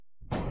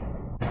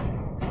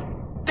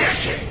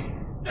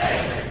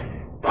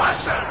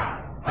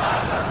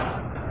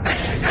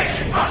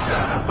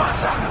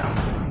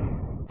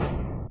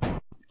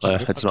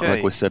It's not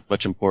like we said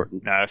much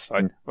important. No, it's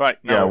fine. Right,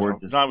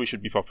 now we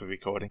should be properly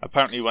recording.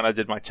 Apparently when I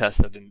did my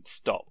test, I didn't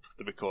stop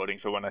the recording,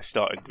 so when I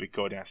started the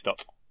recording, I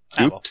stopped.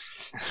 Oops.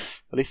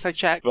 At least I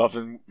checked, rather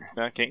than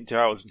getting 2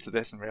 hours into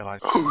this and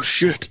realised. Oh,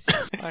 shit.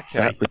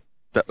 Okay.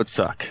 That would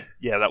suck.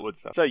 Yeah, that would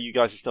suck. So you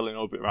guys are still in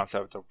orbit around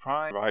Saboteur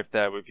Prime, arrived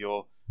there with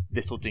your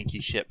little dinky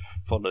ship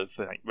full of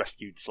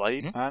rescued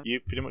slaves, and you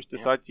pretty much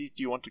decided, do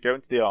you want to go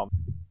into the arm?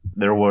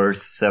 There were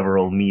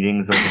several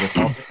meetings over the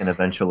topic, and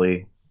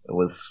eventually it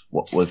was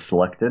what was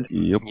selected.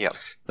 Yep.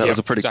 That was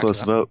a pretty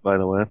close vote, by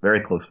the way.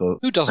 Very close vote.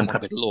 Who doesn't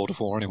want to be the Lord of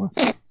War anyway?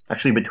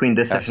 Actually, between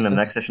this session and the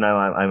next session,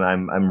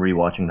 I'm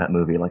rewatching that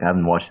movie. Like I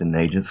haven't watched it in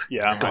ages.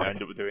 Yeah, I might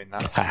end up doing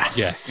that.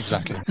 Yeah,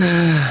 exactly.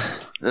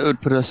 That would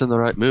put us in the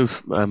right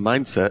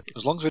mindset.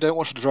 As long as we don't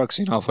watch the drug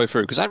scene halfway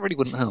through, because that really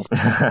wouldn't help.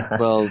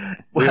 Well,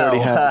 we already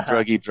have a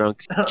druggy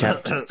drunk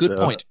captain.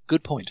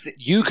 Good point.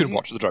 You can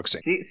watch the drug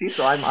scene. See,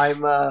 so I'm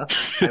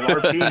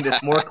RPing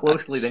this more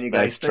closely than you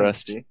guys think.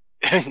 Trust.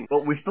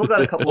 But we've still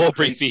got a couple of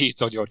crates.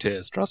 Feeds on your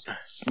tears, trust.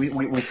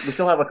 We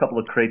still have a couple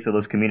of crates of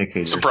those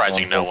communicators.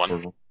 Surprising no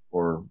one.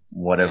 For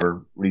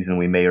whatever reason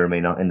we may or may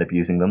not end up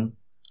using them.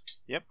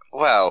 Yep.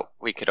 Well,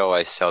 we could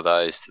always sell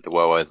those to the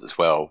Worlds as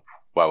well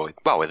while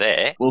we're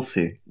there. We'll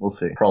see.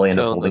 Probably end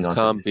up holding those on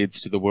comm beads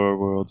to the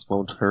worlds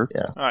won't hurt.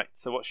 Yeah. Alright,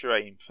 so what's your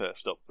aim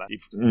first up then?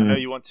 I know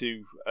you want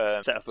to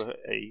set up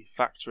a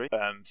factory,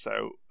 so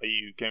are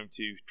you going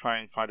to try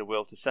and find a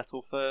world to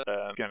settle first?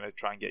 Going to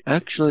try and get...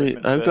 Actually,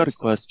 I've got a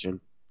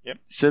question. Yep.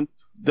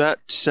 Since that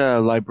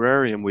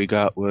librarian we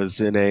got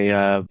was in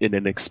an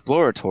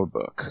explorator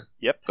book.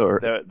 Yep.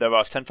 There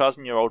are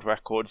 10,000-year-old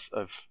records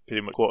of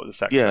pretty much quarter of the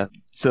section. Yeah.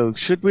 So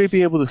should we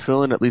be able to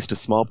fill in at least a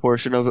small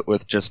portion of it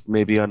with just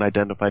maybe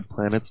unidentified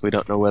planets? We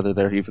don't know whether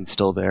they're even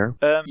still there.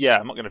 Yeah,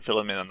 I'm not going to fill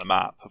them in on the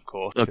map, of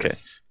course. Okay.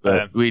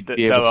 But we'd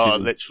be able there are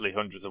to... literally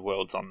hundreds of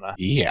worlds on there.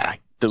 Yeah.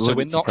 So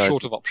we're not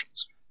short of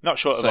options. Not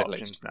short of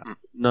options now.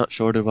 Not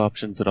short of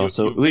options at all.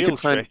 So we can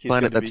find a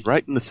planet that's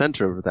right in the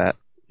center of that.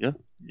 Yeah.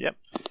 Yep.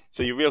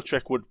 So your real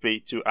trick would be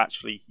to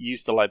actually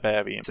use the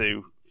librarian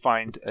to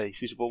find a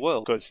suitable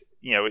world, because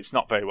it's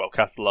not very well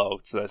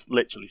catalogued. So there's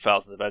literally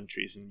thousands of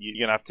entries, and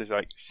you're gonna have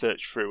to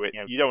search through it.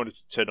 You don't want it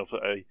to turn up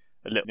at a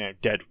little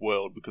dead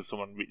world because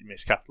someone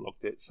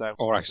miscatalogued it. So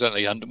or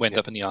accidentally went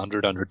up in the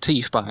 100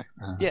 teeth by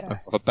of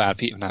a bad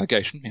piece of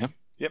navigation. Yeah.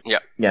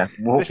 Yep. Yeah.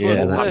 This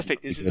world's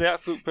perfect. This is the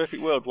absolute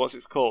perfect world. What's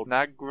it called?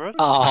 Nagra?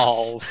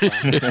 Oh.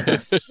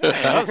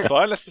 That's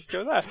fine. Let's just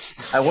go there.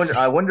 I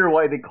wonder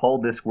why they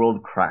called this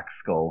world Crack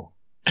Skull.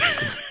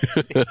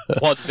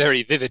 One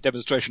very vivid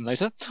demonstration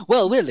later.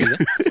 Well, we're leaving.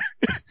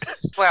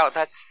 Well,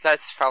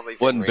 that's probably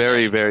one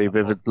very, very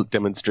vivid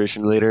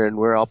demonstration later, and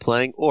we're all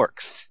playing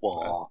orcs.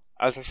 Whoa.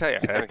 As I say,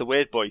 I have the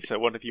weird boy, so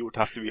one of you would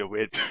have to be a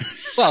weird boy.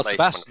 Well,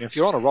 Sebastian, if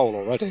you're on a roll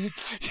already.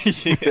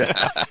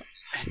 Yeah.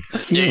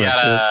 You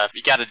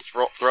gotta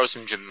throw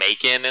some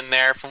Jamaican in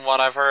there, from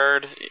what I've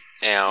heard,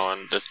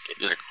 and just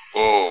like,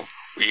 oh,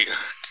 we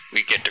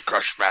get to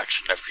crush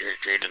faction after you're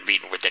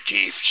meeting with the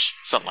chiefs,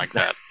 something like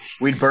that.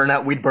 We'd burn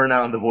out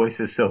on the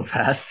voices so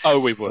fast. Oh,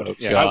 we would.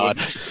 Yeah, God.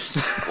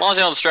 As long as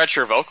you don't stretch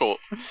your vocal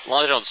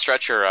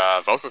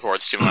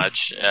cords too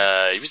much,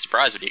 you'd be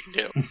surprised what you can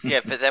do.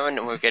 Yeah, but then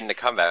when we get into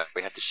combat,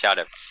 we have to shout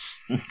it.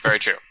 Very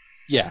true.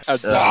 Yeah.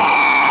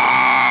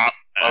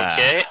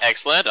 Okay,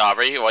 excellent.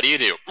 Aubrey, what do you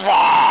do?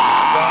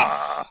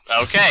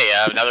 Okay,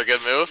 another good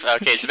move.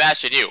 Okay,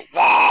 Sebastian, you.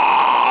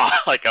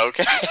 Like,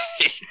 okay.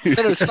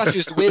 No,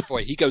 Sebastian's the weird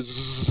boy. He goes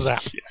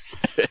zap.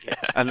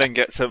 And then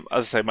get some,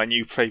 as I say, my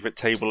new favourite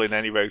table in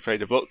any Rogue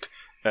Trader book,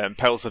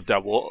 Perils of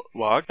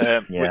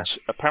Dawag, which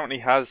apparently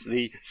has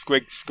the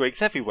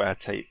Squigs Everywhere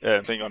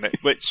thing on it,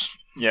 which...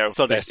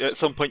 at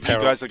some point you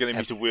guys are going to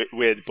meet a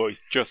weird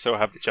boys, just so I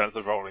have the chance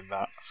of rolling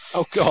that.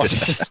 Oh, God.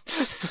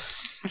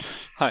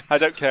 I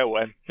don't care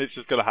when. It's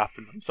just going to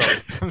happen. I'm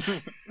sorry.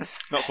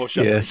 Not for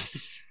sure.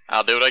 Yes.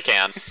 I'll do what I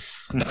can.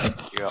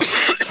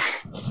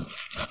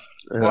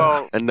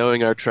 And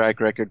knowing our track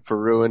record for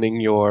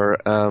ruining your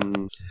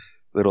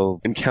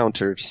little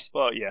encounters.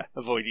 Well, yeah,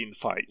 avoiding the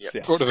fights.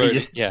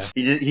 Yeah.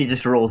 He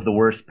just rolls the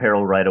worst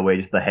peril right away,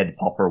 just the head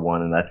popper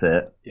one, and that's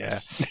it.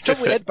 Yeah. The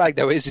trouble with Edbag,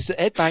 though, is that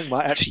Edbag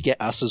might actually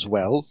get us as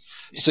well.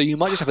 So you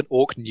might just have an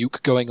orc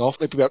nuke going off,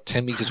 maybe about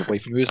 10 meters away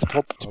from you. Is the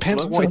problem?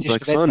 Depends on what edition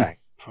of Edbag.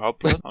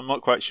 Problem? I'm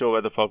not quite sure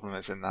where the problem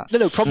is in that.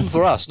 No, problem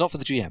for us, not for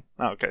the GM.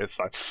 Oh, okay, that's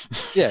fine.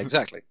 Yeah,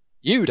 exactly.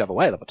 You'd have a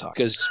whale of a talk,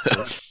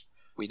 because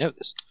we know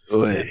this.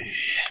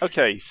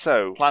 Okay,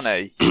 so plan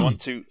A. You want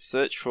to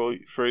search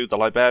through the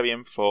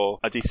librarian for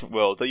a decent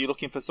world. Are you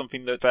looking for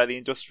something that's fairly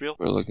industrial?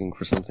 We're looking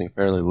for something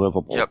fairly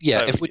livable. Yep.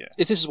 Yeah, if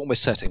this is what we're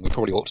setting, we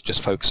probably ought to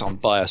just focus on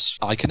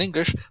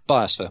English,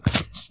 biosphere.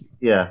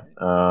 Yeah,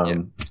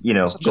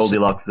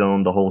 Goldilocks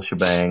zone, the whole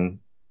shebang.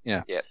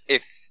 Yeah. Yeah,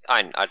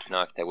 I don't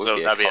know if there would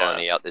be a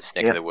colony out this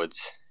neck of the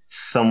woods.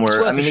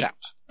 Somewhere,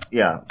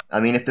 Yeah, I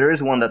mean, if there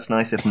is one, that's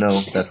nice. If no,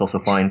 that's also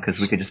fine, because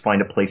we could just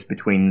find a place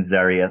between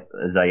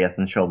Zayeth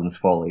and Sheldon's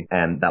Folly,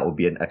 and that would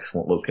be an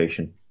excellent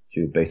location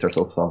to base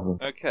ourselves off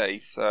of. Okay,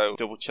 so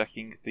double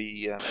checking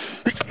the.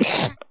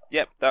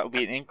 Yep, that would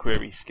be an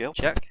inquiry skill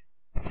check.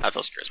 That's what I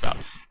was curious about.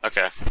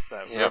 Okay. So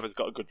whoever's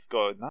got a good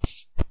score in that.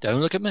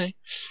 Don't look at me.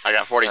 I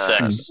got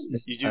 46.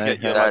 You do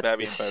get your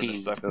librarian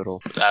bonus, though.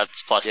 total.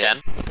 That's plus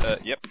 10?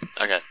 Yep.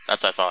 Okay,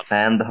 that's what I thought.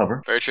 And the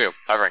hover. Very true.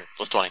 Hovering,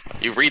 plus 20.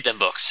 You read them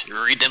books.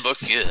 You read them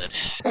books good.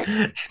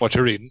 What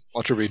you reading?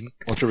 What you reading?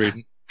 What you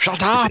reading?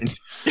 Shut up!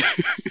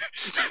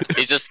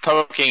 He's just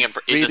poking and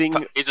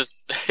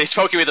he's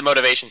poking with a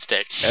motivation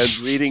stick. And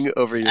reading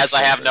over your As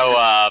I have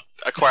no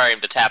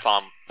aquarium to tap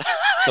on.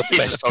 The He's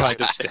best just poking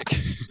kind of that. stick.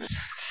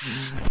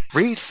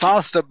 Read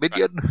faster,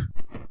 minion!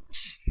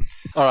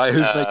 Alright,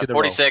 who's making the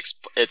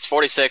 46. It's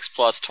 46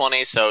 plus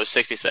 20, so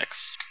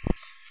 66.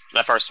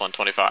 That first one,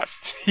 25.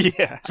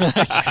 Yeah.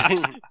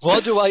 roll? Why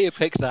do I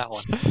pick that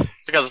one?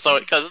 Because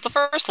it's the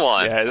first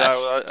one. Yeah,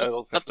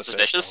 that's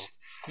suspicious.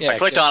 Yeah, I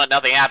clicked on it,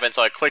 nothing happened,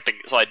 so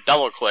I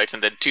double clicked,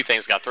 and then two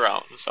things got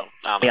thrown. So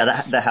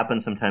Yeah, that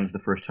happens sometimes the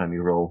first time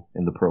you roll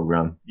in the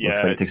program. Yeah,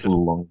 Looks like it takes a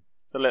little long.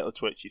 It's a little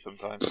twitchy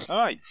sometimes.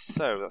 Alright,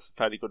 so that's a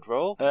fairly good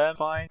roll.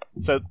 Fine.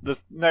 So there's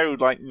no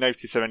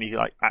notice of any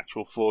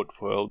actual Forge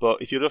world, but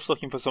if you're just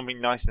looking for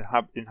something nice and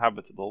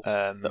inhabitable,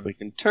 That we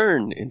can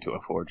turn into a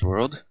Forge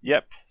world.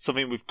 yep,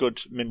 something with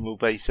good mineral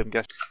base, I'm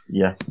guessing.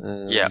 Yeah.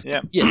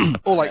 Yeah. Yeah,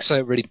 or say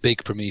a really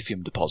big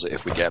Promethium deposit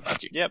if we get back.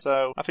 Yep,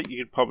 so I think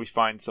you could probably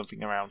find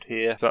something around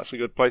here. So that's a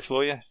good place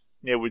for you.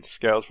 Near with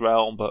Scales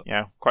Realm, but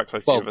quite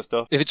close to the other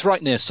stuff. If it's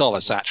right near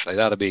Solace, actually,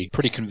 that'd be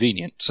pretty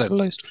convenient, to say the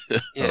least.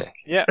 Yeah.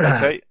 Yeah,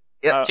 okay.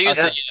 Yep. to use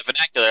the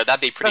vernacular, that'd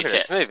be pretty Look at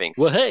it, tits. it's moving.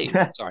 Well, hey!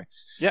 Sorry.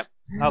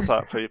 How's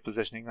that for your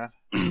positioning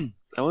then?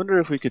 I wonder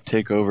if we could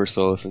take over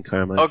Solus and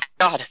Carmine. Oh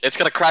god, it's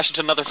gonna crash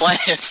into another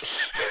planet.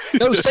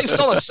 No, save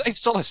Solace! Save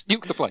Solace!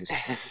 Nuke the place!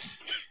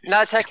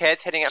 No, take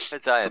heads heading up for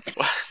Zion.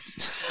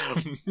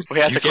 We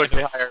have to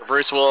quickly hire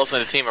Bruce Willis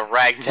and a team of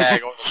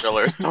ragtag oil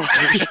drillers. But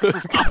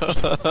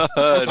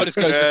it's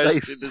going to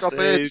save. Stop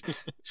it!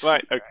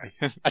 Right,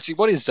 okay. Actually,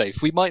 what is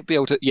safe? We might be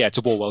able to... Yeah, it's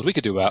a war world. We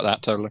could do without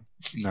that, totally.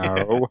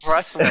 No. For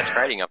us, for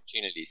trading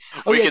opportunities.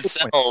 Oh, We yeah, could good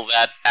point. settle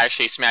that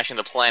actually smashing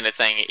the planet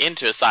thing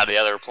into a side of the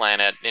other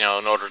planet, in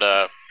order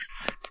to,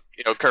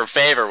 curve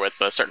favor with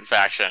a certain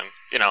faction.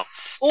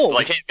 Or,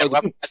 Like, hey, we got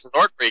weapons and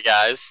sword for you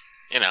guys.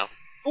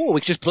 or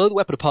we could just blow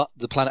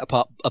the planet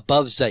apart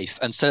above Zafe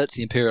and sell it to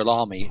the Imperial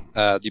Army,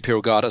 the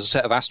Imperial Guard, as a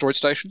set of asteroid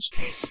stations.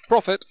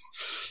 Profit.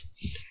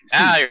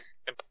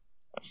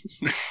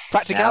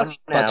 Practicality.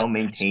 Now,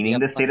 maintaining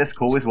the status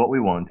quo is what we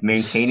want.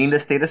 Maintaining the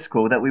status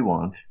quo that we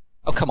want.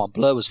 Oh, come on.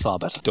 Blur was far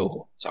better.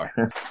 Door. Sorry.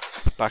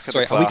 Back at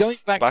Sorry, the are we class. going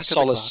back at to the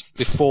Solace class.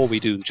 before we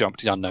do the jump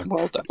to the unknown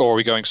world, then? Or are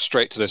we going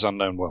straight to this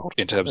unknown world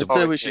in terms of... I'd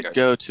say we should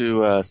go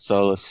to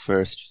Solus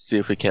first, see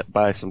if we can't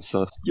buy some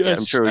stuff. Yes.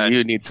 I'm sure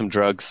you need some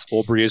drugs.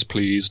 Aubrey is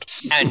pleased.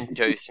 And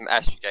do some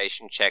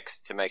astrogation checks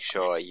to make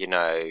sure,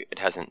 it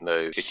hasn't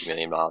moved 50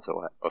 million miles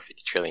or 50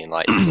 trillion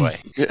light years away.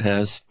 It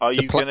has. Are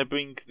The you pl- going to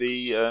bring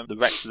the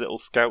Rex little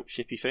scout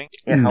shippy thing?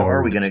 Yeah, how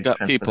are we going It's to...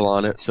 got people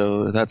on it,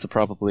 so that's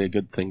probably a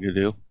good thing to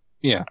do.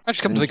 Yeah.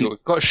 Actually, come to think of it,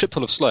 we've got a ship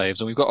full of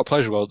slaves, and we've got a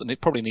pleasure world, and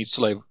it probably needs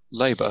slave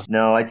labour.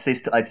 No, I'd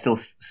still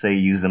say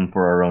use them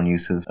for our own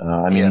uses.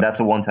 That's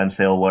a one-time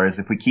sale, whereas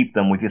if we keep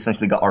them, we've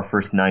essentially got our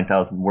first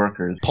 9,000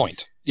 workers.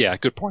 Point. Yeah,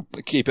 good point.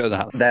 Keep it at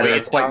that. That We are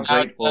could quite send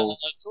out, grateful.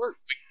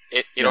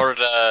 in order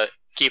to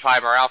keep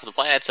high morale for the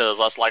planet, so it's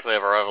less likely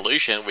of a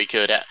revolution, we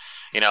could,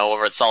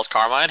 over at Sol's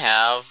Carmine,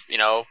 have,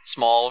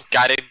 small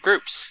guided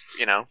groups,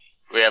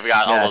 We have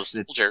got all those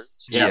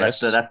soldiers. Yeah,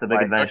 Yes. that's the big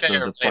Right, advantage okay,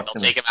 of the they'll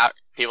proximity. take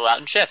people out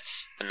in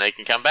shifts, and they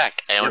can come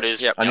back. And it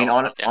is,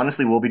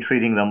 Honestly, we'll be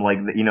treating them like,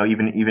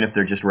 even if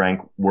they're just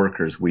rank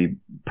workers, we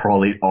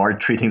probably are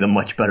treating them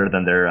much better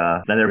than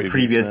their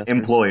previous masters.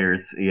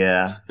 employers.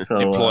 Yeah. So,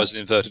 Employers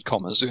in inverted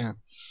commas, yeah.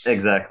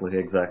 Exactly.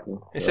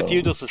 It's So, a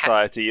feudal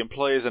society.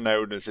 Employers and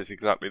owners is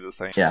exactly the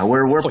same. Yeah,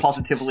 we're Point.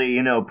 positively,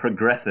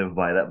 progressive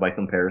by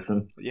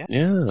comparison. Yeah.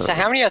 So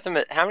how many of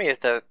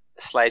the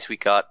slaves we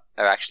got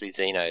are actually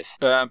Xenos?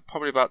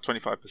 Probably about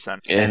 25%.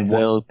 And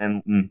they'll,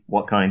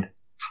 What kind?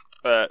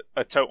 A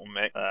total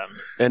mix.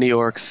 any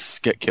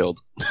orcs get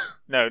killed.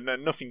 No,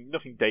 nothing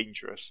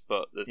dangerous,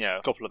 but there's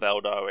a couple of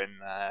Eldar in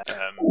there,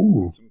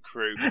 some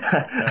crew.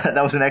 that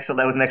was an excellent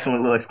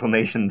little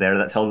exclamation there.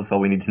 That tells us all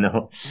we need to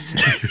know.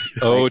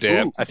 Oh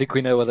dear. I think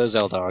we know where those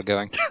Eldar are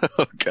going.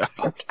 Oh god.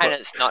 And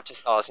it's not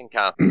just Solace and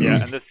Car.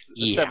 Yeah, and there's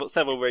Yeah.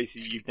 several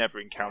races you've never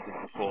encountered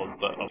before,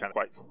 but are kind of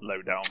quite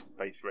low down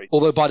base race.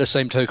 Although by the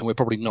same token, we're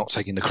probably not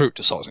taking the Kroot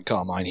to Solace and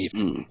Carmine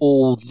even. Mm.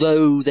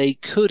 Although they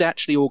could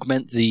actually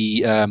augment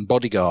the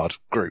bodyguard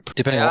group,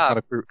 depending on what kind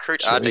of group.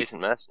 Recruits are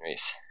decent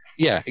mercenaries.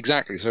 Yeah,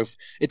 exactly. So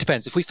it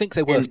depends. If we think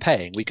they're worth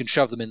paying, we can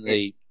shove them in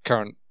the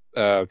current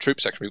troop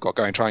section we've got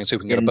going, try and see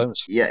if we can get a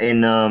bonus. Yeah,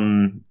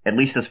 at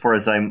least as far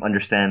as I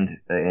understand,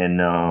 in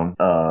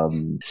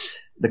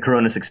the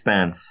Coronis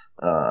Expanse,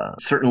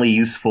 certainly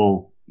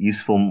useful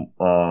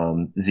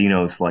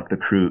Xenos like the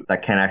crew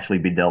that can actually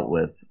be dealt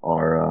with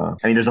are.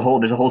 I mean, there's a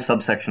whole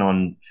subsection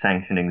on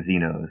sanctioning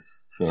Xenos.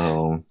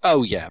 So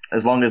Oh yeah,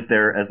 as long as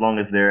they're,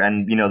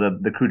 and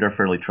the crew are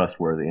fairly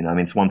trustworthy. I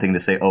mean, it's one thing to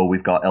say, oh,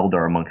 we've got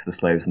Eldar amongst the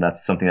slaves, and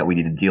that's something that we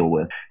need to deal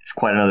with. It's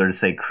quite another to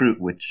say Kroot,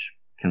 which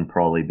can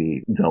probably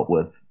be dealt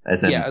with,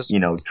 as in,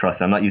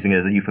 trust. I'm not using it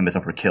as a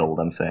euphemism for killed.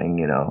 I'm saying,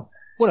 Well,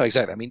 no,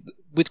 exactly. I mean,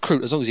 with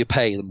Kroot, as long as you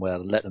pay them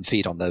well and let them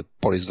feed on the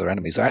bodies of their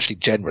enemies, they're actually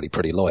generally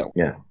pretty loyal.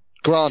 Yeah.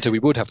 Granted, we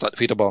would have to let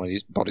feed on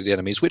bodies of the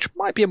enemies, which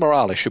might be a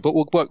morale issue, but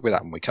we'll work with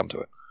that when we come to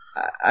it.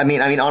 I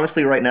mean,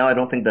 honestly, right now, I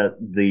don't think that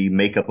the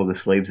makeup of the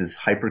slaves is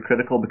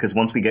hypercritical, because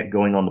once we get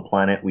going on the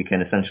planet, we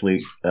can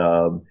essentially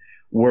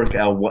work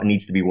out what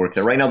needs to be worked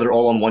out. Right now, they're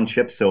all on one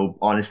ship, so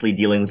honestly,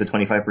 dealing with the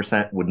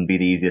 25% wouldn't be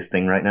the easiest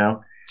thing right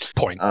now.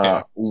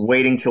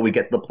 Waiting till we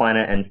get to the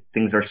planet and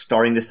things are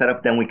starting to set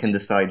up, then we can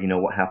decide,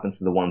 what happens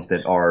to the ones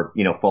that are,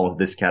 fall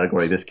into this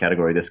category, this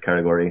category, this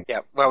category.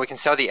 Yeah, well, we can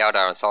sell the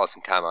Eldar and Solace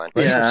and Carmine.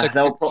 Yeah,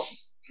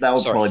 that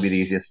would probably be the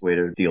easiest way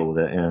to deal with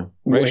it, yeah.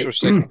 Racial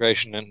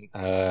segregation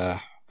and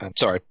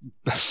sorry.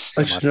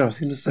 Actually, no, I was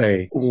going to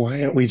say,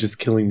 why aren't we just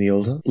killing the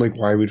Eldar? Like,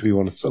 why would we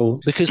want to sell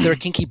them? Because there are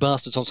kinky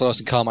bastards on Solace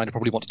and Carmine who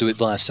probably want to do it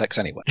via sex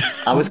anyway.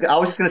 I was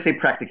just going to say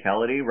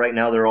practicality. Right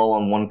now, they're all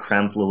on one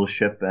cramped little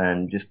ship,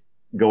 and just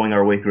going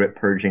our way through it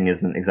purging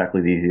isn't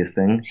exactly the easiest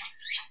thing.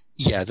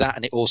 Yeah, that,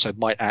 and it also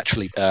might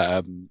actually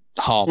harm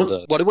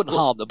the... Well, it wouldn't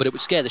harm them, but it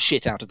would scare the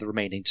shit out of the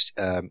remaining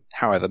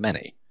however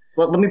many.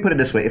 Well, let me put it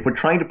this way. If we're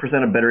trying to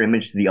present a better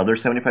image to the other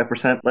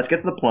 75%, let's get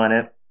to the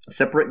planet,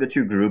 separate the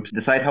two groups,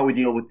 decide how we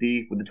deal with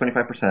the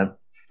 25%,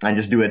 and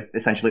just do it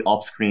essentially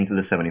off screen to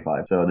the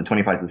 75. So the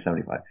 25 to the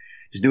 75.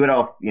 Just do it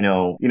off,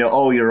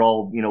 oh, you're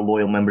all,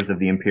 loyal members of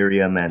the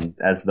Imperium, and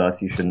as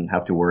thus, you shouldn't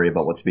have to worry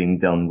about what's being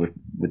done with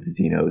the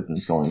Xenos and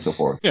so on and so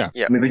forth. Yeah.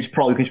 I mean, we should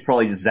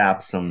probably just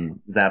zap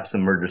some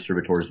murder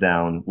servitors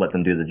down, let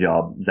them do the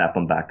job, zap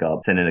them back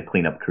up, send in a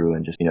cleanup crew,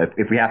 and just,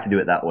 if we have to do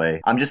it that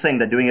way. I'm just saying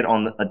that doing it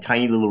on a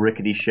tiny little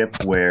rickety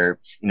ship where,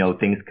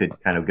 things could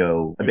kind of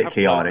go a bit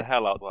chaotic. The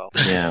hell out well.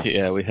 Yeah.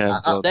 Yeah, we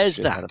have. There's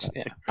that.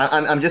 Yeah.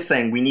 I'm just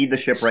saying we need the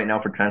ship right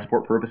now for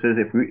transport purposes.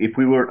 If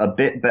we were a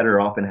bit better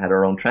off and had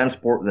our own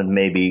transport, then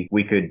maybe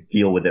we could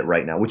deal with it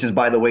right now. Which is,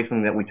 by the way,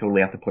 something that we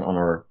totally have to put on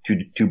our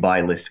to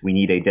buy list. We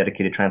need a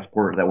dedicated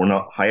transporter that we're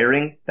not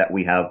hiring, that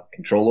we have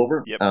control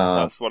over. Yep,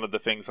 that's one of the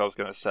things I was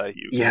going to say.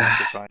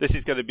 This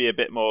is going to be a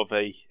bit more of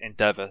a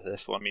endeavour,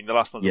 this one. I mean, the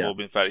last ones have all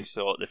been very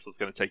short. This one's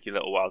going to take you a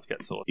little while to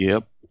get sorted.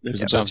 Yep,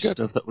 there's a bunch of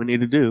stuff that we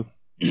need to do.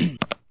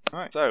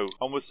 Alright, so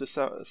onwards to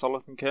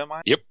Solid and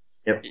Kermine? Yep.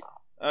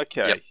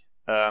 Okay. Yep.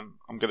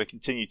 I'm going to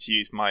continue to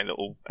use my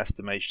little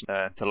estimation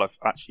until I've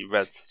actually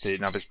read the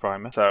Navis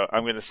Primer. So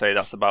I'm going to say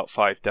that's about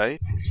 5 days.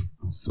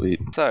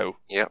 Sweet. So,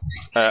 Yep.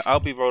 I'll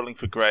be rolling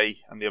for Grey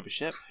and the other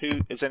ship.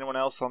 Who is anyone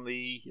else on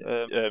the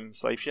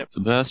slave ship?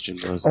 Sebastian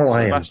was. Oh,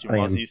 I am.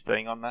 Sebastian was. You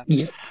staying on there?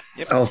 Yep.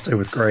 I'll stay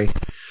with Grey.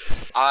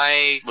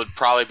 I would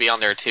probably be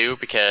on there too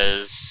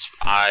because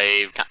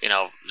Xeno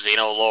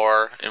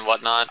lore and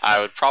whatnot. I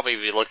would probably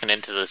be looking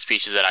into the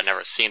species that I've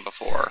never seen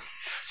before.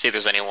 See if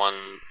there's anyone,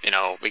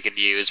 we could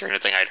use or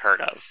anything I'd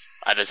heard of.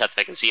 I just have to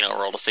make a Xeno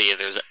roll to see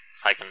if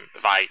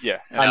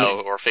I know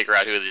or figure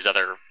out who these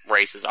other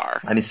races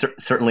are. I mean,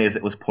 certainly, as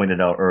it was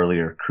pointed out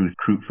earlier,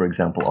 Kroot, for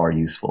example, are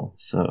useful.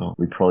 So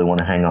we probably want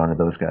to hang on to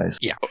those guys.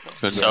 Yeah.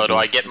 So do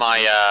I get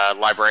my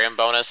librarian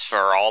bonus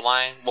for all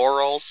my lore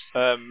rolls?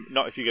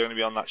 Not if you're going to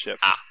be on that ship.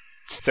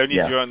 It's only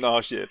if you're on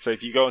our ship. So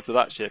if you go onto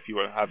that ship, you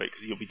won't have it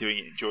because you'll be doing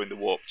it during the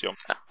warp jump.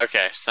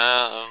 Okay, so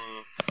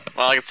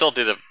I can still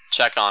do the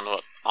check on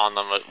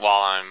them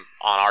while I'm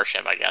on our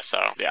ship, I guess.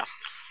 So yeah.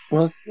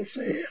 Well, I was going to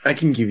say, I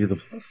can give you the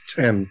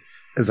 +10,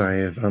 as I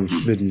have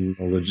forbidden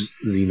knowledge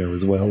Xeno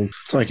as well,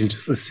 so I can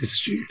just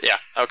assist you. Yeah.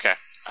 Okay.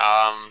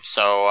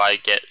 So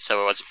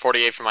it's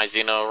 48 for my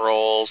Xeno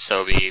roll.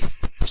 So it'll be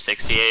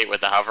 68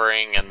 with the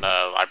hovering and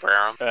the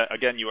librarian.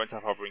 Again, you won't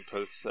have hovering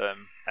because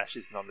Ash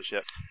isn't on the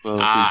ship. Well,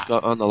 if he's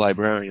got on the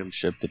librarian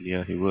ship, then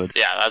yeah, he would.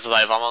 Yeah, that's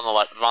like if I'm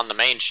on the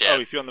main ship. Oh,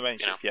 if you're on the main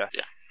ship, yeah.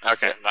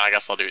 Okay, then I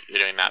guess I'll be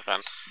doing that then.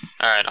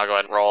 Alright, I'll go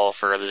ahead and roll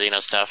for the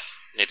Xeno stuff.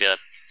 Need to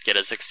get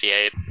a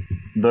 68.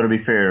 Though to be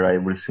fair, I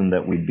would assume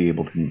that we'd be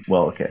able to...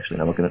 Well, okay, actually,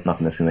 I'm not going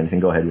to assume anything.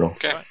 Go ahead, roll.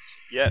 Okay. Right.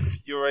 Yeah,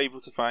 you're able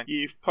to find...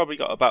 You've probably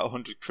got about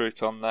 100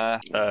 Kroot on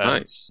there.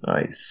 Nice.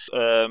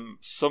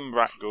 Some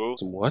Rak Gruul.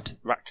 Some what?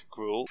 Rak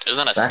Gruul.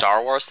 Isn't that a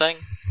Star Wars thing?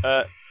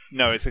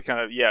 No, it's a kind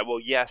of... Yeah, well,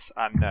 yes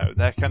and no.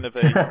 They're kind of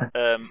a...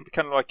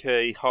 kind of like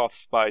a half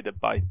spider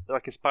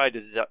like a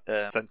spider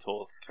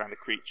centaur kind of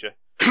creature.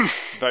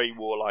 Very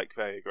warlike,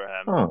 very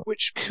aggressive.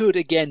 Which could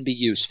again be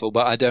useful,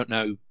 but I don't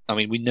know. I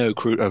mean, we know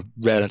Kroot are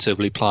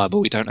relatively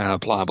pliable. We don't know how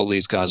pliable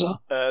these guys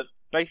are.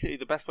 Basically,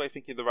 the best way of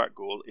thinking of the Rat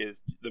Ghoul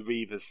is the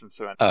Reavers from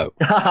Serenity. Oh.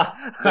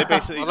 They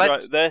basically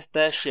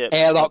their ship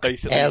is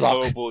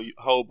basically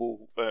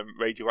horrible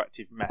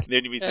radioactive mess. The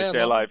only reason they stay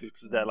alive is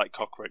because they're like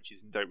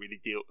cockroaches and don't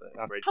really deal with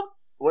it.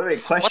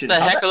 Wait, question. What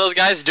the heck are those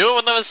guys doing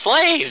with them as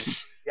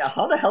slaves? Yeah,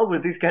 how the hell were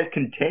these guys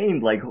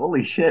contained? Like,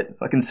 holy shit,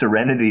 fucking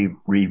Serenity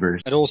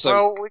Reavers. And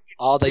also,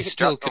 are they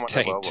still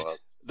contained?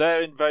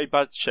 They're in very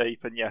bad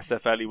shape, and yes, they're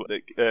fairly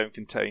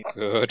contained.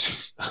 Good.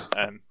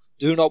 Um,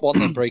 Do not want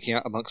them breaking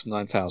out amongst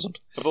 9,000.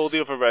 Of all the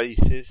other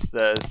races,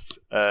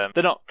 they're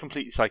not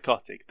completely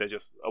psychotic. They're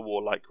just a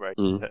warlike race,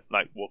 that,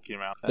 like walking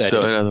around.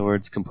 So, in other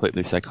words,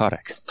 completely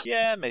psychotic.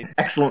 Yeah, maybe.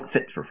 Excellent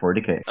fit for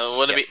 40k.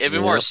 It'd be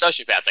more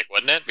sociopathic,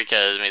 wouldn't it?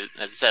 Because I mean,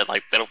 as I said,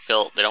 like they don't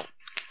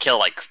kill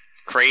like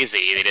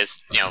crazy. They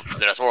just they're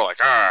just more like,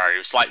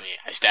 you slight me,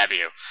 I stab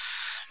you,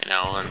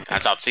 and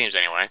that's how it seems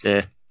anyway.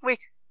 Yeah.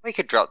 We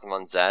could drop them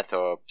on Zath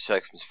or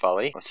Circum's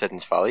Folly, or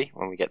Seddon's Folly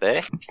when we get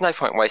there. There's no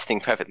point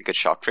wasting perfectly good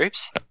shock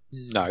troops.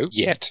 No,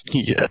 yet.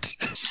 Yet.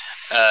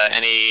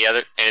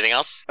 Anything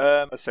else?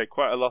 I'd say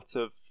quite a lot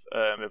of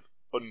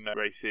unknown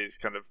races,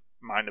 kind of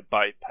minor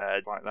biped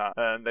like that.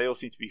 And they all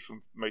seem to be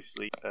from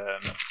mostly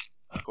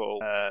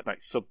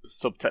like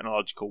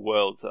sub-technological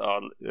worlds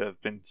that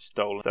have been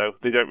stolen. So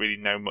they don't really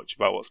know much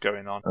about what's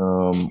going on.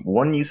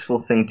 One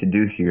useful thing to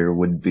do here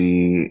would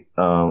be,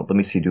 let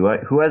me see,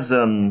 who has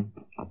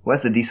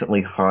a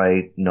decently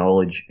high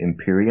knowledge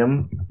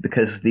Imperium?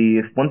 Because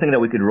the one thing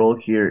that we could roll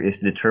here is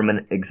to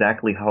determine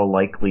exactly how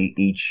likely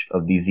each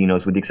of these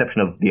Xenos, with the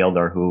exception of the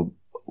Eldar, who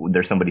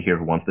there's somebody here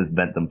who wants to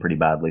vent them pretty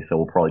badly, so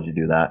we'll probably just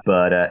do that.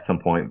 But at some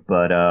point,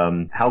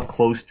 how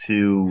close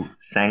to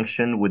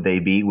sanction would they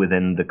be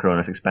within the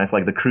Coronis Expanse?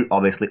 Like the crew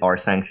obviously are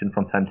sanctioned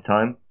from time to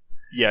time.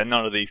 Yeah,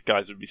 none of these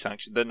guys would be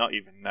sanctioned. They're not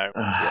even known.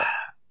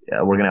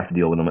 Yeah, we're going to have to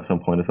deal with them at some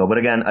point as well. But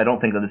again, I don't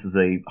think that this is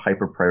a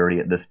hyper priority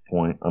at this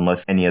point,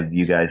 unless any of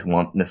you guys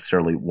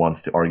necessarily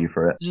wants to argue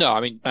for it. No, I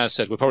mean, as I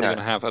said, we're probably going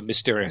to have a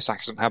mysterious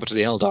accident happen to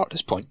the Eldar at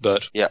this point,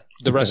 but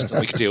the rest of them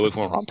we can deal with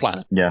when we're on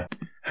planet. Yeah.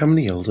 How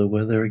many Eldar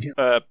were there again?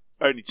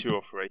 Only 2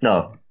 or 3.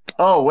 No.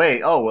 Oh,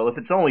 wait. Oh, well, if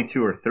it's only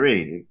 2 or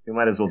 3, we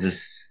might as well just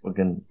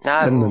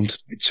send them to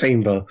my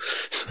chamber.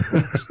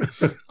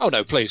 Oh,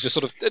 no, please, just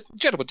sort of...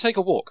 gentlemen, take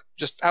a walk.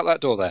 Just out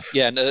that door there.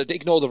 Yeah, and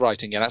ignore the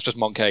writing. Yeah, that's just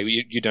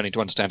Monkey. You don't need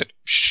to understand it.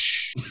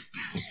 Shh.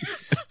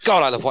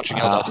 God, I love watching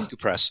Eldar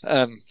decompress.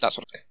 That's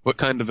what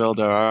kind of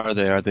Eldar are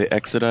they? Are they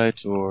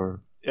Exodite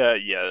or... Yeah,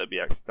 that'd be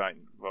Exodite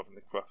rather than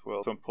the Craft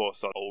world. Some poor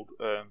sort of old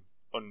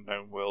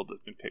unknown world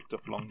that's been picked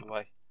up along the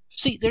way.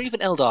 See, they're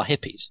even Eldar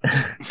hippies.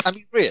 I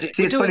mean, really,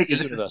 we're doing the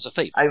universe a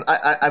favor.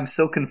 I'm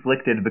so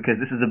conflicted because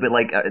this is a bit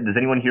like, does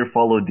anyone here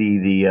follow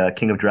the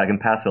King of Dragon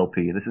Pass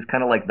LP? This is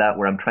kind of like that,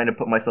 where I'm trying to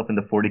put myself in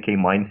the 40k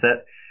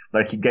mindset,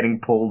 but I keep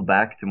getting pulled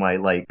back to my,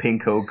 like,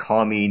 pinko,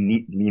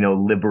 commie,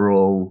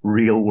 liberal,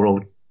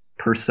 real-world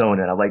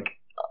persona. And I'm like,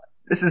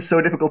 this is so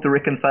difficult to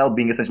reconcile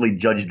being essentially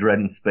Judge Dredd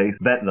in space.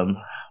 Bet them.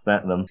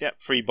 Yeah,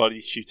 3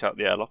 bodies shoot out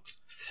the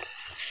airlocks.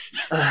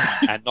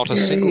 And not a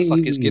single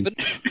fuck is given.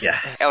 Yeah.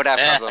 I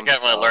can't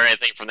really learn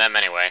anything from them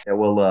anyway. Yeah,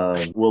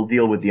 we'll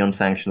deal with the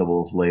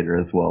unsanctionables later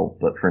as well.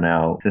 But for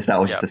now, since that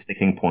was just a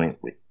sticking point,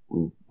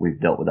 we've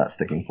dealt with that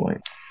sticking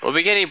point. Will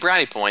we get any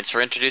brownie points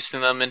for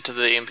introducing them into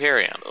the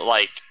Imperium?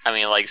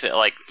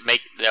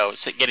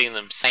 Getting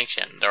them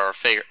sanctioned or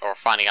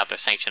finding out their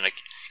sanctioned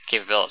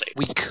capability.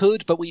 We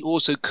could, but we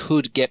also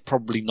could get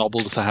probably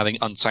nobbled for having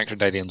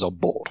unsanctioned aliens on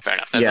board. Fair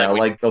enough.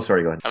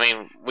 Sorry, go ahead. I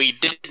mean, we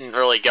didn't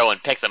really go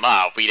and pick them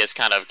up. We just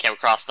kind of came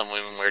across them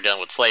when we were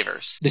dealing with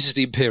slavers. This is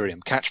the Imperium.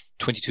 Catch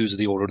 22s of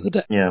the Order of the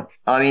Day. Yeah.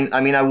 I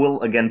mean, I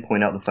will again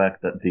point out the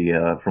fact that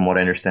from what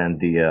I understand,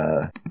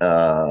 the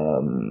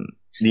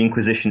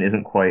Inquisition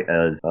isn't quite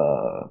as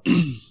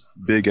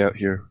big out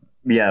here.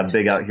 Yeah,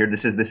 big out here.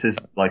 This is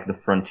like the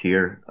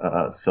frontier.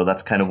 So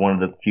that's kind of one of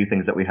the few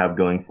things that we have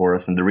going for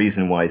us, and the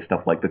reason why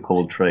stuff like the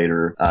Cold Trade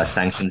or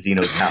sanctioned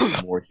Xenos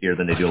happen more here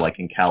than they do like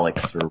in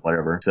Calix or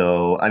whatever.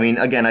 So, I mean,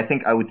 again, I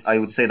think I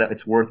would say that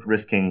it's worth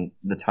risking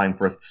the time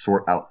for us to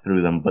sort out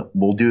through them, but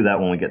we'll do that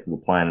when we get to the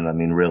planet. I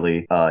mean,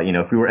 really,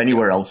 if we were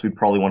anywhere else, we'd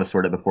probably want to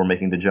sort it before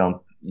making the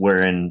jump.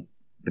 We're in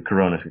the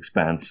Coronis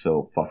Expanse,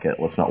 so fuck it.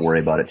 Let's not worry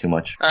about it too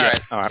much. All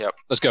right. Yep.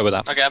 Let's go with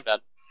that. Okay, I'm done.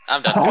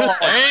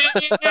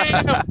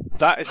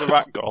 That is a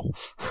rat goal.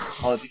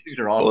 Oh, these things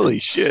are awesome. Holy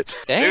shit.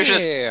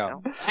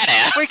 Damn.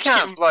 We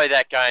can't blow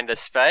that guy into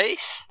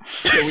space.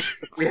 Yeah,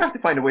 we have to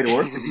find a way to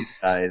work with these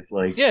guys.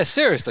 Like, Yeah,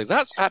 seriously,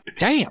 that's...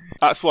 damn.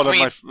 That's one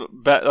of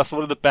that's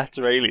one of the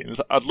better aliens.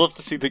 I'd love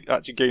to see the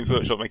actual Games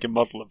Workshop make a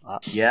model of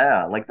that.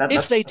 yeah, like that.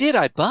 If they did,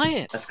 I'd buy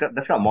it.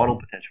 That's got model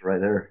potential right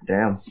there.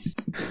 Damn.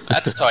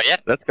 That's a toy, yeah.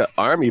 That's got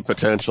army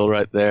potential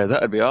right there.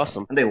 That would be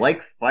awesome. And they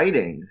like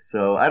fighting,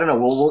 so I don't know.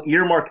 We'll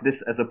earmark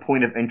this as a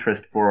point of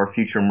interest for our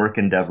future Merc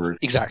endeavors.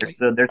 Exactly.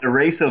 So there's a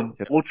race of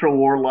ultra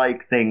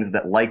warlike things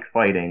that like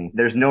fighting.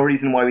 There's no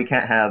reason why we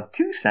can't have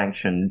 2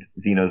 sanctioned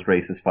Xenos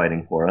races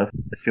fighting for us,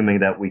 assuming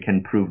that we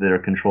can prove that they're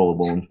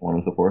controllable and so on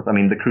and so forth. I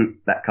mean, the crew,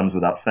 that comes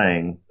without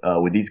saying.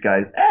 With these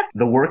guys,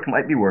 the work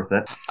might be worth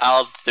it.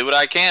 I'll do what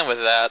I can with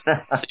that.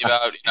 See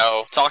about,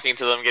 talking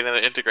to them, getting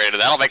them integrated.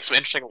 That'll make some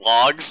interesting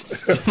logs.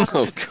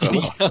 Oh,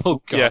 God.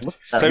 Oh, God. Yeah.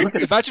 So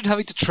Imagine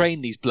having to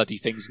train these bloody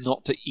things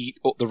not to eat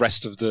up the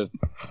rest of the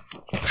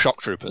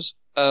shock troopers.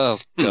 Oh,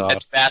 God.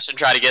 And smash and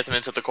try to get them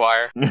into the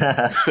choir.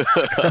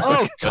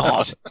 Oh,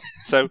 God.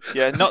 So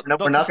yeah, not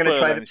we're not to gonna spoil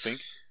try to- anything.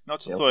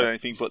 Not to spoil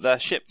anything, but their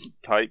ship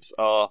types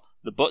are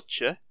the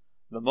Butcher,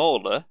 the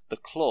Mauler, the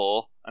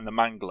Claw, and the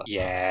Mangler.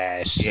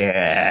 Yes.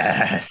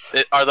 Yeah.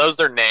 Are those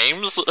their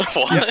names?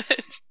 What? Yep.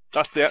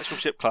 That's the actual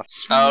ship class.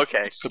 Oh,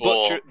 okay, The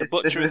cool.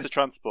 butcher is the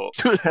transport.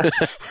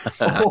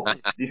 Oh,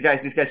 these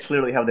guys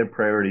clearly have their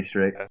priorities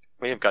straight.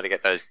 We have got to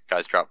get those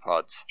guys drop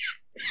pods.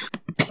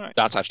 Right.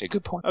 That's actually a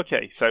good point.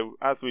 Okay, so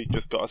as we've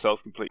just got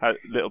ourselves complete, a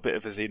little bit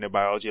of a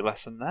xenobiology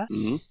lesson there.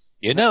 Mhm.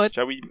 You know it.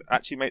 Shall we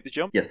actually make the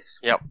jump? Yes.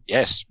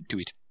 Yes, do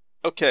it.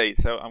 Okay,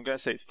 so I'm going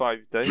to say it's 5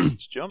 days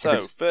to jump.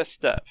 So, first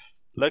step,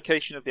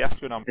 location of the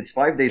astronomical. It's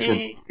 5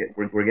 days.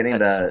 We're getting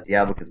the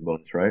abacus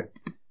bonus, right?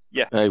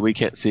 We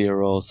can't see your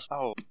rolls.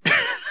 Oh,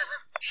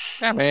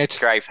 Damn it.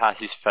 Gray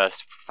passes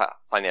first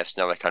find the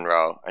astronomicon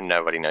roll, and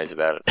nobody knows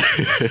about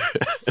it.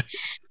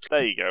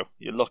 there you go.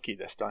 You're lucky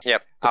this time.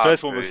 Yep. The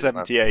first one was through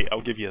 78. I'll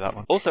give you that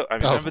one. Also, I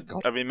remembered.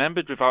 God. I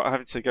remembered without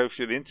having to go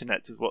through the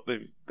internet to what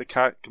the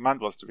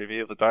command was to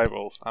reveal the die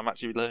rolls. I'm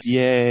actually learning.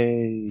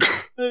 Yay!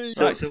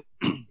 Right. So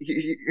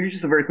here's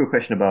just a very quick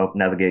question about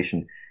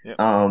navigation. Yep.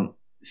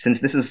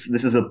 Since this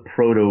is a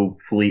proto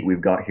fleet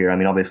we've got here, I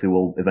mean, obviously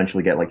we'll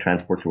eventually get like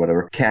transports or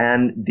whatever.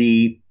 Can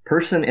the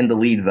person in the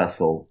lead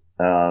vessel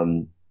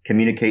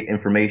communicate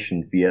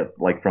information via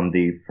like from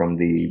the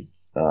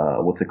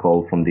what's it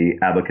called, from the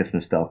abacus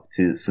and stuff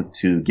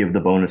to give the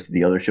bonus to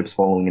the other ships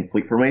following in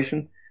fleet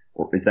formation?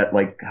 Or is that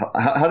like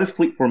how does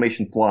fleet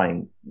formation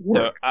flying work?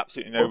 There are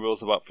absolutely no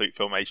rules about fleet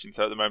formation,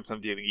 so at the moment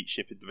I'm dealing each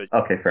ship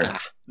individually. Okay, fair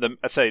enough.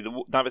 I'd say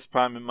the Navis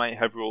Prime might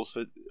have rules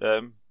for,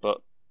 but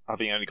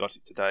having only got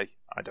it today,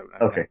 I don't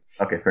know. Okay,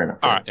 fair enough.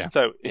 All right, yeah.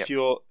 So if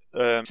you're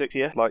 6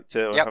 here, like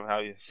to Yep. have how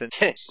you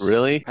since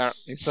Really?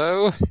 Apparently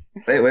so.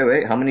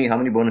 Wait. How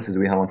many bonuses do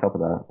we have on top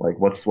of that? Like,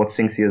 what's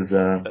Sinxia's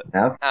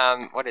nav?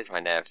 What is my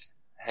navs?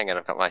 Hang on,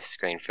 I've got my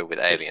screen filled with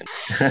aliens.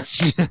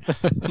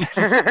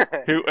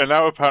 who are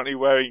now apparently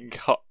wearing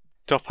top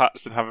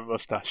hats and having a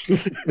mustache.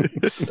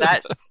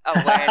 That's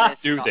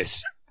awareness. Do top.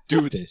 this.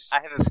 Do this.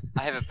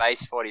 I have a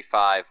base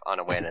 45 on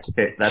awareness.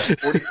 Okay, that's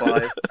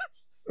 45.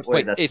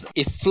 Wait, that's,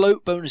 if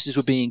float bonuses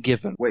were being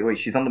given, wait,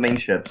 she's on the main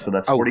ship, so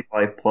that's Oh.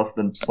 45 plus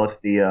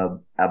the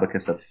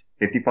abacus, that's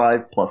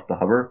 55 plus the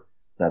hover,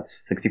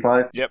 that's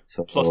 65. Yep.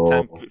 So Plus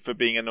 10 for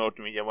being an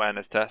ordinary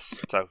awareness test.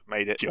 So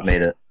made it. Just.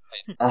 made it.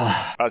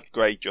 Ah, As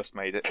Gray just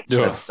made it.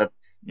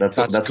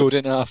 that's good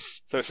enough.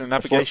 So it's a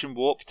navigation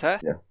warp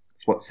test. Yeah.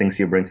 That's what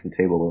Singsia brings to the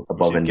table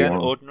above Which is and again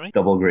beyond. ordinary.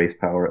 Double Gray's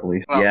power at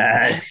least. Well-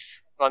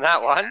 Yes. On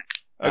that one,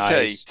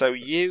 Okay, Nice. so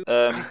you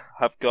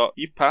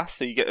you've passed,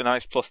 so you get a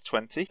nice plus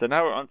 20. So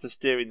now we're on to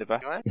steering the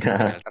vessel.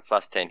 a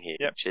plus 10 here,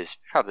 Yep. which is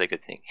probably a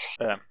good thing.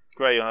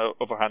 Gray, on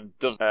the other hand,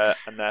 does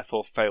and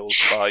therefore fails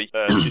by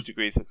 2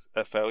 degrees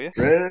of failure.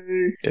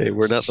 Ray. Hey,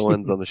 we're not the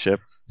ones on the ship.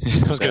 I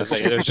was going to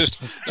say, it was just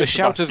a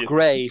shout of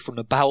grey from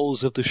the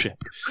bowels of the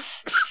ship.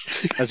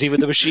 As even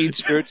the machine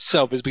spirit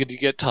itself is beginning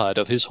to get tired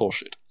of his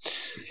horseshit.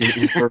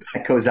 His sort of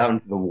echoes out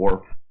into the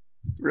warp.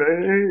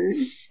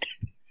 Ray.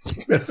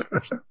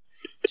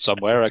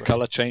 Somewhere, a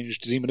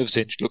colour-changed Zeman of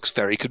Zinch looks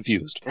very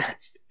confused.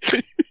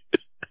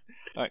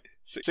 Right,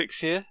 6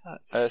 here.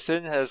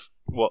 Sin has,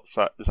 what's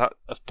that? Is that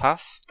a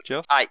pass,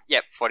 just?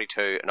 Yep,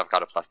 42, and I've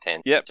got a plus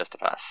 10. Yep. Just a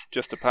pass.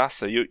 Just a pass,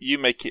 so you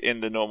make it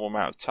in the normal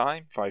amount of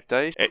time, 5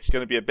 days. It's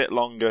going to be a bit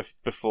longer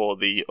before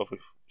the other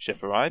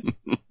ship arrives.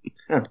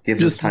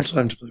 Gives us Just more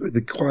time to play with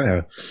the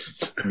choir.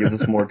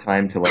 gives us more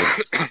time to like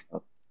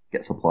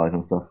get supplies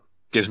and stuff.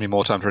 Gives me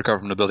more time to recover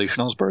from the Billy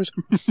Schnozberries.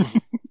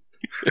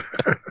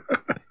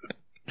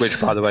 Which,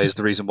 by the way, is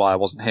the reason why I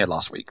wasn't here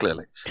last week,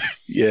 clearly.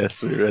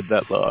 Yes, we read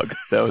that log.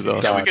 That was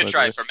awesome. Yeah, we could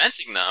try wasn't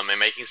fermenting them and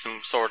making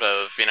some sort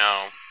of,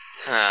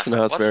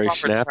 Smells what's very the proper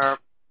schnapps. term?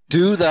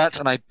 Do that,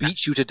 and I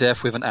beat you to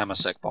death with an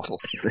Amasec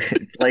bottle.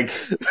 It's like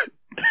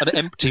An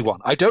empty one.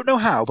 I don't know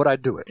how, but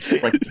I'd do it.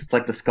 it's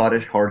like the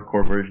Scottish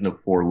hardcore version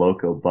of Four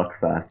Loko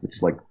Buckfast, which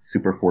is like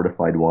super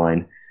fortified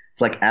wine.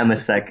 It's like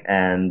Amasec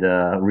and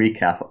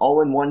Recaf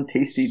all in one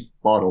tasty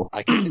bottle.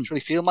 I can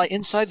literally feel my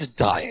insides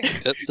dying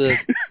at the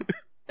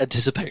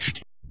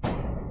anticipation.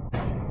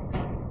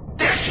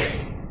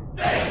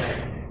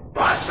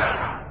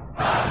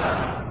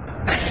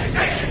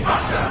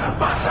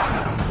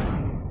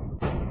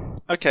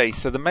 Okay,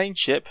 so the main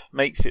ship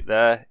makes it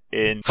there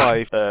in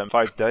 5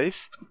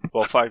 days.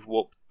 Well, 5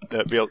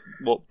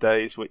 warp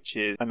days, which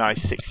is a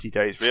nice 60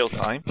 days real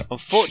time.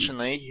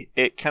 Unfortunately,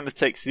 it kind of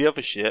takes the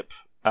other ship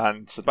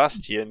and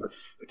Sebastian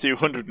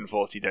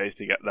 240 days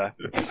to get there.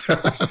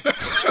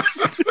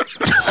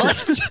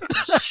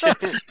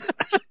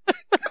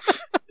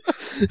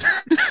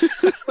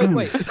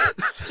 Wait.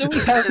 So we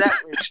have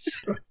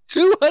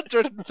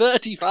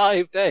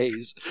 235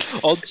 days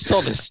on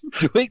Solace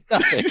doing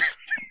nothing,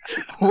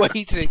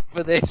 waiting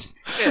for this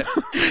ship.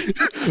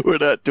 We're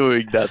not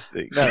doing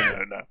nothing.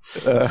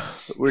 No.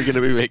 We're going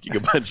to be making a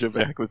bunch of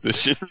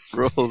acquisition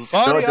rolls.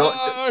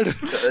 Barnyard!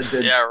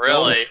 Yeah,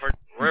 really.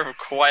 We're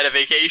quite a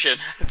vacation.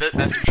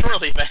 That's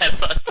surely bad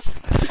of us.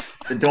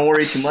 Don't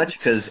worry too much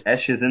because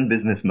Esh is in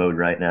business mode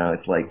right now.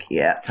 It's like,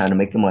 yeah, time to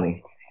make the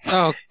money.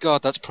 Oh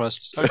God, that's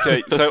priceless.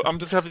 Okay, so I'm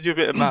just having to do a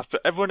bit of math. For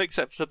everyone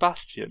except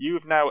Sebastian, you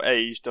have now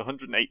aged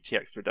 180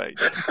 extra days.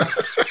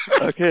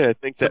 Okay, I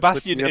think that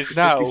Sebastian puts me up is to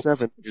now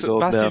 57 years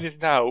old now. Sebastian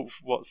is now,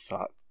 what's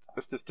that?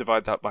 Let's just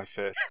divide that by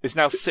 30. It's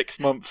now 6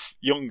 months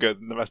younger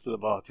than the rest of the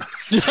party.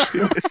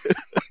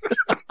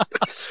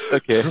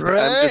 Okay,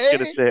 I'm just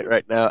gonna say it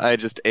right now. I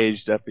just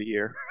aged up a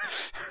year.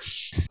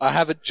 I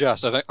haven't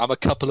just. I think I'm a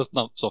couple of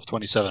months off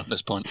 27 at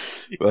this point.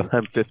 Well,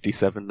 I'm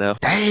 57 now.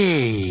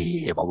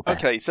 Hey,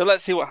 Okay, so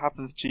let's see what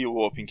happens to your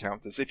warp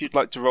encounters. If you'd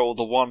like to roll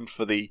the 1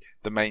 for the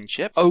main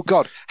ship. Oh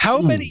God,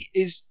 how many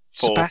is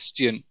 4.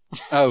 Sebastian?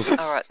 Oh,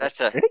 All right,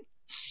 that's a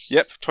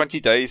Yep, 20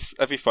 days,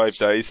 every 5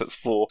 days, that's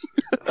 4.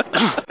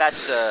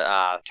 that's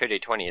a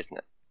 2d20, isn't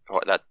it?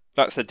 What that?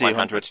 That's a D100.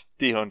 100.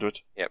 D100.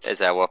 Yep.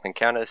 There's our warp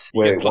encounters.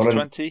 You get plus one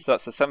 20, so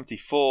that's a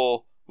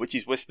 74, which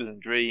is Whispers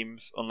and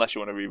Dreams, unless you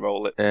want to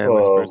re-roll it. And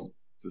Whispers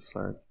is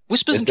fine.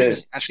 Whispers and Is Dreams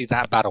is actually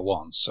that bad a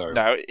one. So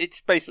No, it's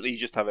basically you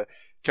just have a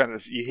kind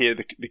of, you hear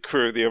the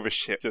crew of the other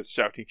ship just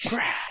shouting,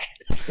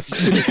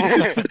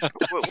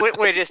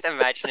 We're just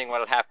imagining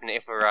what'll happen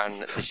if we're on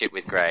the ship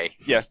with Grey.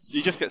 yeah,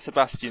 you just get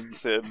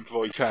Sebastian's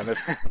voice kind of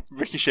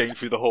ricocheting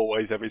through the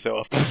hallways every so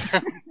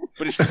often.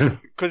 But it's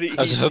because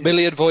as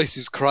familiar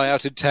voices cry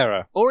out in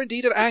terror, or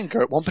indeed of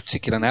anger at one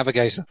particular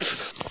navigator.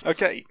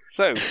 Okay,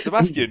 so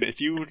Sebastian,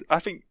 I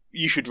think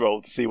you should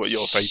roll to see what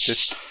your fate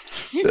is.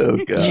 Oh,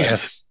 God.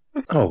 Yes.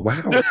 Oh, wow.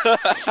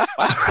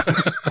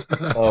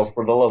 Oh,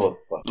 for the love of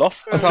fuck.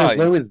 Lost So time.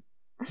 low is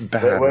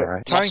bad, Wait.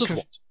 right? Time, Lots of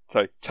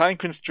what? time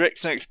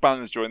constricts and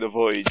expands during the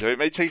voyage. So it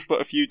may take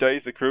but a few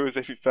days. The crew, as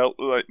if it felt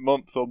like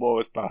months or more,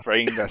 has passed,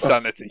 fraying their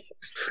sanity.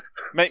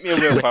 Make me a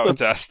willpower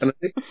test. For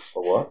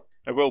what?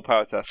 A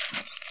willpower test.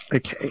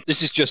 Okay.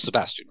 This is just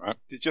Sebastian, right?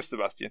 It's just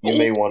Sebastian. You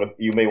may want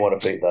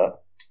to fake that.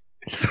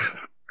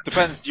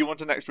 Depends. Do you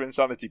want an extra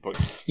insanity point?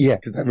 Yeah,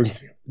 because that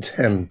brings me up to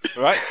 10.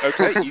 Right.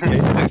 Okay. You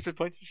gain an extra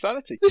point of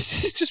insanity.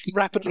 This is just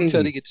rapidly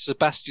turning into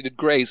Sebastian and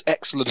Grey's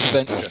excellent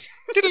adventure.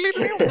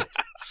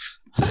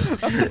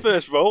 That's the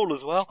first roll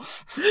as well.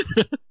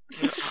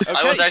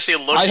 I was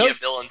actually looking hope- at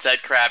Bill and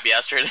Ted Crab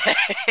yesterday.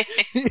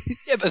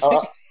 Yeah, but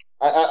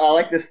I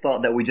like this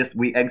thought that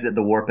we exit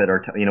the warp at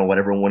our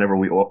whenever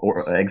we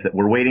exit,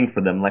 we're waiting for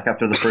them. Like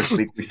after the first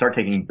week, we start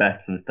taking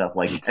bets and stuff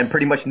and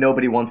pretty much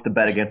nobody wants to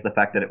bet against the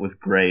fact that it was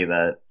Grey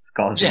that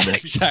caused yeah, this.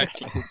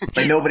 exactly.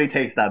 Like nobody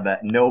takes that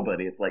bet.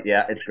 Nobody. It's like,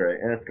 yeah, it's Grey,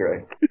 and it's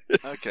Grey.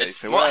 Okay.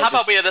 So Well, how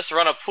about we just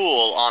run a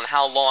pool on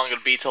how long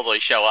it'll be till they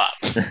show up?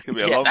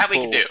 Yeah, That we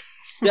can do.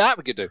 Yeah, that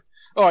we could do.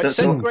 All right,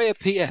 So- send Grey a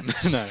PM.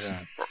 no.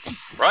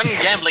 Run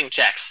gambling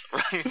checks.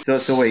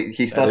 So wait,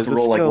 he still That has to is a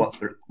roll like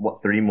skill.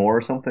 what 30 more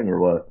or something or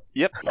what?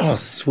 Yep. Oh,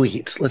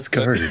 sweet. Let's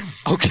go.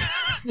 Okay.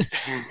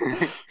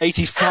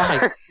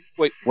 85.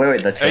 Wait,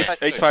 that's right.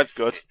 85's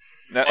good.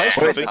 No, Yeah,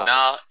 I think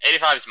no,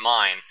 85 is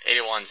mine.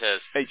 81's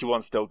his.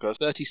 81's still good.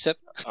 37.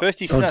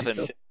 37.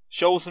 dear.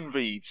 Shoals and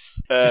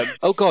Reeves.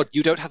 Oh God,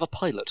 you don't have a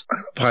pilot.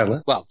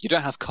 Pilot. Well, you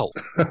don't have Colt.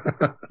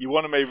 You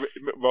want to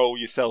roll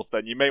yourself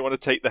then. You may want to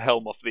take the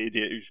helm off the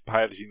idiot who's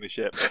piloting the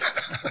ship.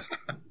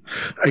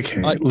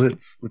 Okay, I-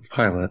 let's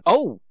pilot.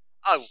 Oh,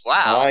 Oh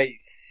wow!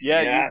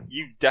 Yeah,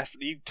 you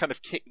definitely kind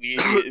of kick the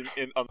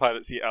idiot on the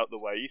pilot seat out the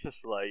way. He's a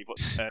slave.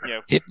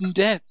 But, hidden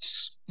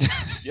depths.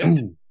 yeah.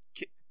 Ooh.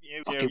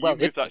 Okay, You well,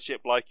 move that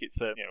ship like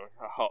it's a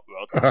hot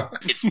rod.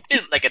 It's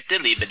built like a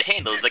dilly but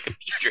handles like a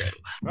bistro.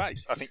 Right,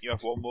 I think you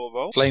have one more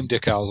roll. Flame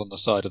decals on the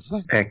side of the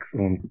thing.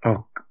 Excellent.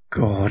 Oh,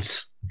 God.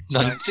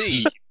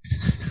 19.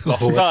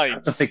 Lost Oh,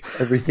 time. like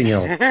everything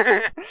else.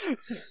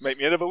 Make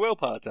me another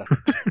willpower test.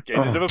 Gain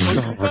Oh, another point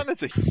of God.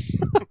 insanity.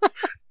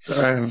 So,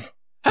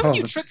 Haven't Oh,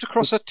 you this tripped is-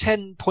 across a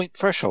 10-point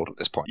threshold at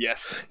this point?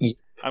 Yes. Yeah.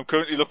 I'm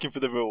currently looking for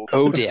the rules.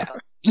 Oh dear.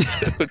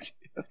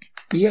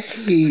 yay,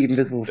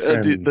 invisible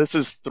friends. This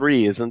is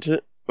 3, isn't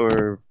it?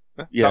 Or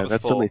That yeah, was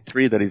that's 4. only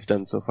 3 that he's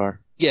done so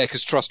far. Yeah,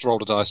 because Trust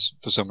rolled a dice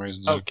for some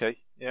reason. so- Okay,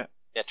 yeah.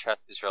 Yeah,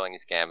 Trust is rolling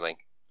his gambling.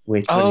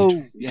 Wait,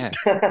 Oh, yeah.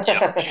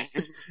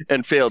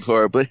 And failed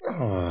horribly.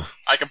 Oh,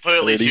 I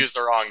completely 30. choose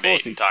the wrong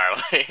date 40.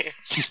 entirely.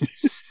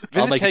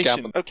 I'll make a Visitation.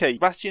 gamble. Okay,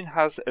 Bastian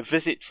has a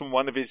visit from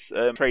one of his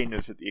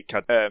trainers at the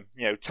academy.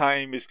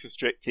 Time is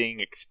constricting,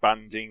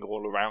 expanding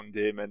all around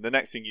him, and the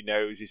next thing he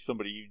knows is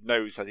somebody who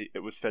knows that it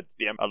was fed to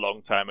the a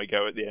long time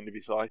ago at the end of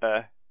his life.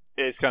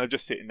 Is kind of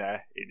just sitting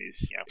there in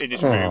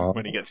his room Aw.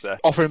 when he gets there.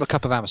 Offer him a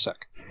cup of Amasec.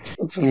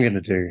 that's what I'm going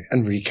to do.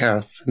 And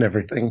recap and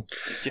everything.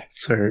 Yeah.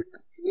 So,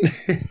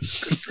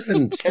 good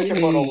friends. Catch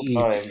up on all the Yay.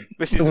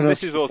 time. Someone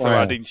This else is also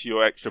required. adding to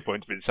your extra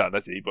point of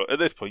insanity, but at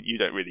this point you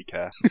don't really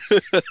care.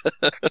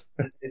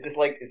 Is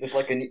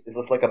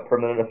this like a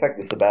permanent effect?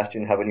 Does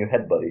Sebastian have a new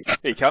head buddy?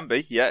 It can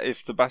be, yeah.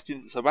 If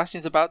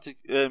Sebastian's about to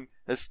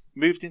has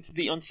moved into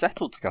the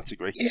unsettled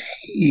category.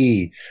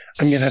 Yay.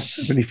 I'm going to have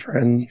so many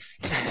friends.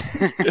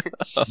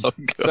 Oh,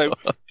 God. So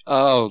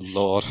Oh,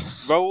 Lord.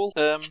 roll.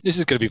 This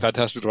is going to be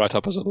fantastic to write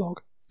up as a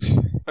log.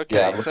 Okay,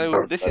 Yeah, I'm so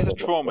looking this forward is to a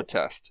that. trauma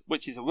test,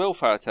 which is a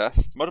willpower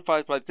test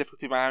modified by the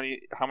difficulty by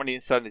how many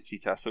insanity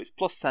tests. So it's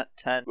plus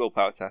 10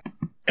 willpower test.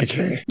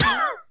 Okay.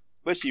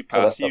 Wish you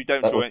pass. You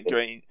don't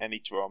join any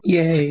trauma.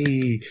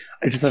 Yay!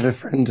 I just have a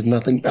friend and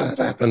nothing bad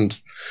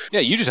happened. Yeah,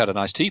 you just had a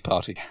nice tea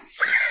party.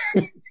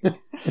 In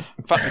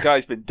fact, the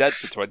guy's been dead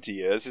for 20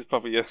 years. It's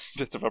probably a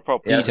bit of a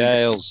problem.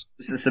 Details.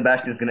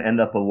 Sebastian's going to end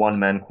up a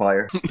one-man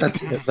choir.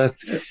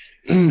 That's it.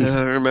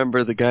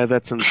 Remember, the guy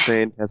that's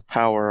insane has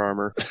power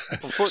armor.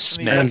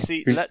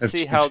 Unfortunately, let's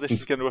see how this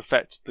is going to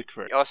affect the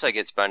crew. He also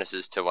gets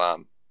bonuses to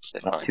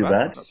Not too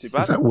bad. Not too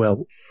bad. Is that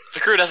well? The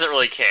crew doesn't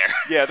really care.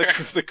 Yeah,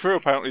 the crew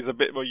apparently is a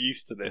bit more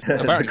used to this.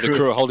 Apparently the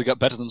crew are holding up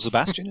better than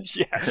Sebastian is.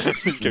 Yeah.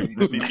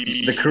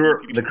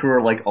 The crew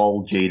are like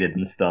all jaded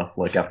and stuff,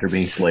 like after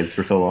being slaves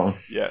for so long.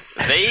 Yeah.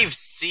 They've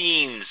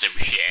seen some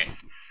shit.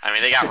 I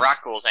mean, they got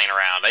rock ghouls hanging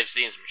around. They've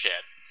seen some shit.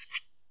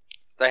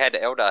 They had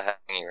Eldar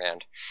hanging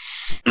around.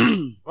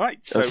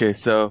 Right. So, Okay,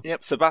 so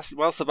Yep,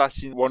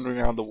 Sebastian's wandering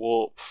around the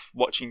warp,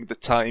 watching the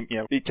time.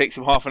 It takes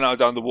him half an hour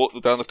down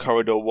the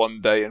corridor one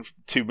day and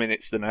 2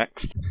 minutes the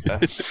next.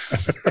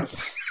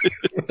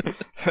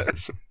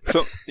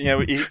 So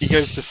he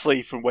goes to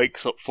sleep and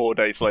wakes up 4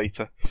 days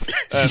later.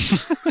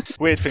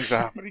 Weird things are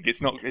happening.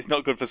 It's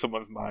not good for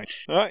someone's mind.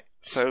 All right.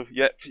 So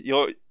yep,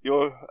 your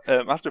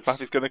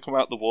astropath is going to come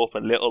out the warp a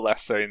little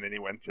less sane than he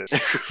went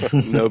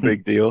in. no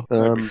big deal.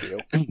 No big deal.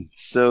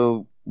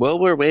 So while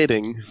we're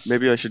waiting,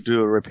 maybe I should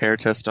do a repair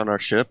test on our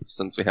ship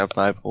since we have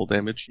 5 hull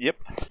damage. Yep.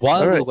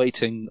 While All we're right.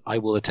 waiting, I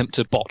will attempt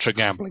to botch a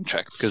gambling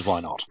check, because why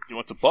not? You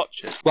want to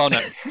botch it? Well, no.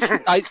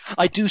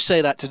 I do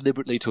say that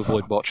deliberately to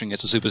avoid botching.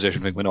 It's a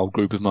superstition thing with an old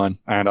group of mine,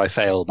 and I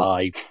fail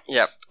by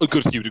a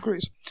good few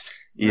degrees.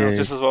 Yeah,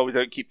 Just as well we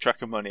don't keep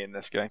track of money in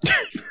this game.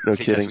 no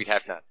Because kidding. we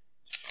have none.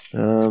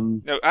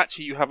 No,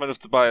 actually, you have enough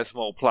to buy a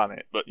small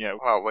planet, but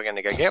Well, we're going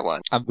to go get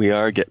one. We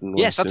are getting one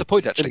Yes, that's soon. a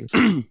point, actually.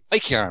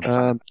 Thank you,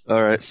 Aaron.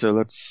 Alright, so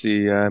let's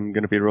see. I'm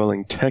going to be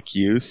rolling tech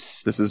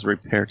use. This is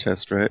repair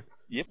test, right?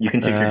 You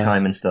can take your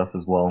time and stuff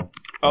as well.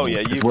 Oh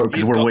yeah, you've we're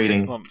got waiting.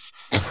 6 months.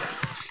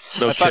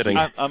 No In fact, kidding.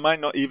 I might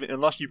not even,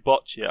 unless you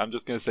botch it, I'm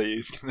just going to say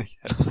it's going to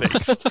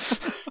get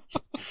fixed.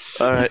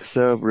 Alright,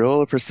 so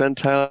roll a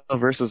percentile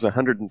versus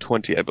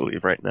 120, I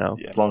believe, right now.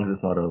 Yeah. As long as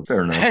it's not a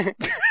fair enough.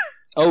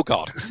 Oh,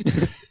 God.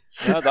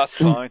 No, that's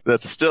fine.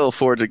 That's still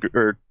 3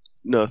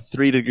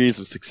 degrees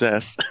of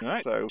success.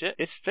 Alright, so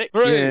it's fixed.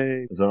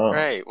 Yay! Huzzah.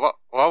 Great.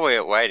 While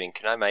we're waiting,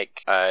 can I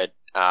make a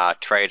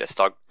trade a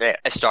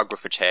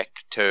stographer check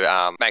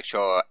to make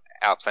sure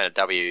our planet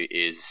W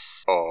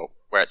is or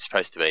where it's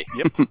supposed to be?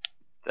 Yep.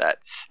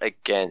 That's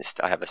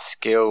against. I have a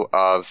skill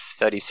of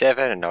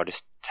 37, and I'll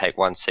just take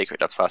one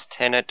secret of plus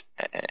 10 it,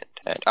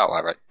 and I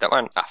wrote that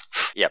one.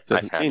 Yep,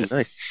 I found 17, it.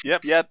 nice.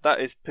 Yep, that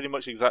is pretty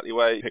much exactly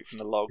where you picked from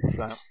the logs.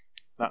 So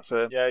that's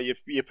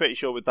you're pretty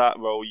sure with that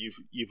roll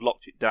you've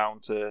locked it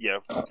down to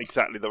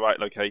exactly the right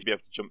location to be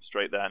able to jump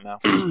straight there now.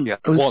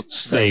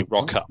 Once they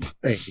rock up.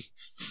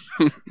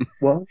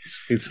 Well,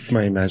 space of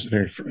my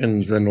imaginary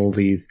friends and all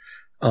these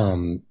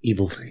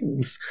evil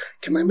things.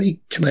 Can I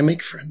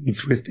make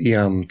friends with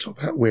the top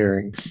hat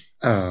wearing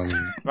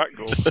Right,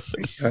 cool.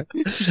 Yeah,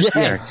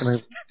 can I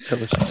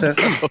tell us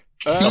that?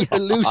 He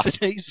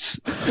hallucinates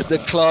the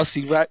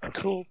classy rat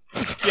call.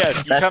 Yes,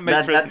 you That's- can make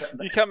that- friends.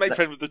 that- You can make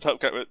friends with the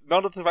top hat.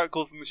 None of the rat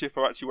calls in the ship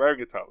are actually wearing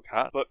a top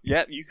hat, but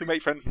yeah, you can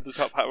make friends with the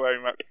top hat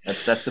wearing rat.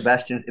 That's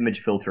Sebastian's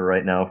image filter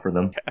right now for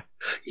them.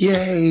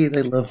 Yay,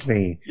 they love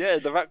me. Yeah,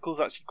 the rat calls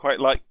actually quite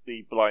like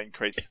the blind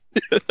crates.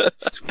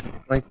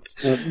 Like,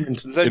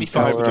 There's only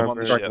 5 of them on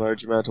the Strike ship.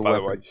 large amount of by the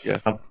way. weapons. Yeah.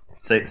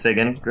 Say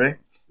again, Gray?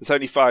 There's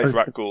only 5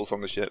 rat ghouls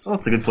on the ship. Oh,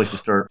 that's a good place to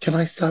start. Can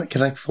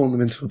I form them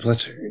into a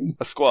platoon?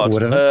 A squad.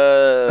 Whatever.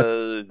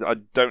 I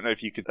don't know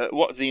if you could.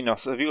 What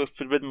Xenos? Have you got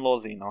Forbidden Law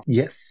Xenos?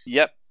 Yes.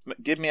 Yep.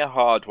 Give me a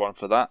hard one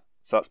for that.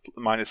 So that's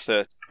minus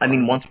 30. I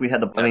mean, once we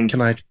had the... I mean,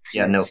 Can I?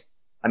 yeah, no.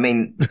 I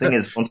mean, the thing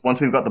is, once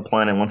we've got the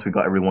plan and once we've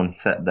got everyone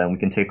set, then we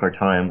can take our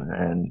time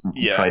and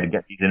try to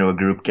get these into a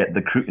group, get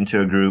the crew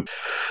into a group.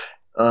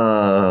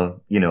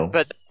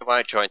 But I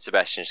won't join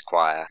Sebastian's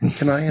choir.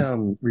 Can I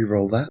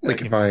re-roll that?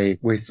 Like if I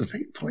waste a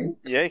fate point?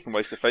 Yeah, you can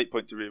waste a fate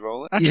point to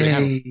re-roll it. Actually, hang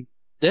on. Yay.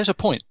 There's a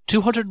point.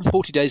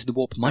 240 days in the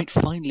warp might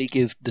finally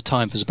give the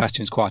time for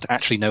Sebastian's choir to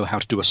actually know how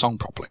to do a song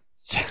properly.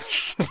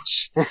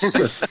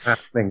 That's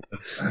happening.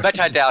 But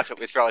I doubt it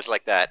with rolls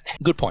like that.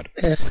 Good point.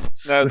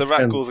 No, the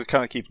rat ghouls are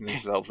kind of keeping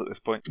themselves at this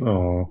point.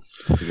 Oh.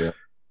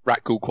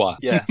 Rat Ghoul Choir.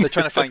 Yeah, they're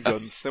trying to find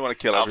guns. They want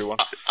to kill everyone.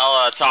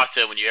 I'll talk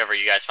to him whenever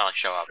you guys finally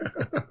show up.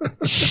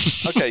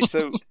 Okay,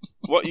 so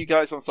what are you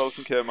guys on Solus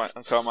and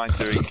Carmine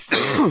doing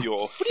for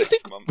your What do you 6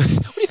 think?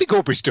 months? What do you think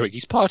Aubrey's doing?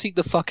 He's partying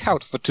the fuck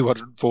out for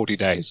 240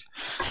 days.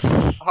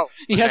 Oh,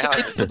 He has an now-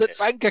 infinite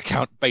bank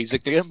account,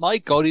 basically, and my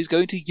god, he's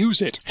going to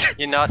use it.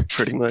 You're not.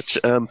 Pretty much.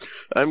 I'm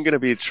going to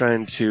be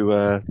trying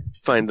to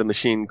find the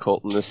machine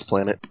cult on this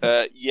planet.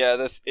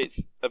 Yeah,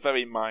 it's a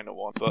very minor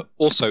one, but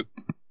Also,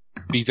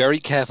 be very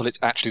careful it's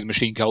actually the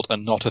machine cult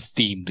and not a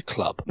themed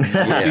club. Wouldn't be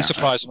Yes.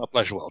 surprised in our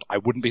pleasure world. I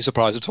wouldn't be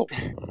surprised at all.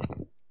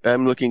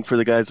 I'm looking for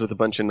the guys with a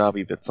bunch of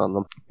knobby bits on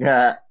them.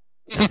 Yeah.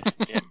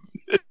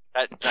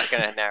 That's not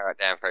going to narrow it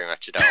down very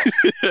much at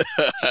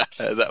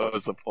all. That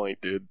was the point,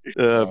 dude.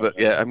 But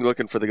yeah, I'm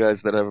looking for the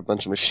guys that have a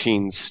bunch of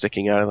machines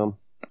sticking out of them.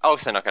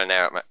 Also not going to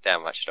narrow it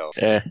down much at all.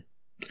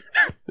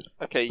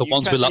 Okay, The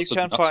ones with you lots of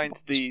can nuts find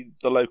and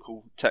the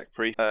local tech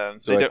priest.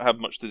 They don't have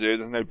much to do.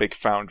 There's no big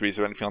foundries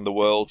or anything on the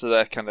world, so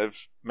they're kind of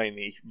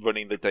mainly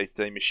running the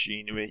day-to-day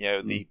machinery.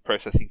 The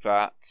processing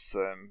vats,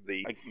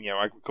 the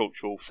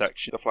agricultural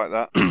section, stuff like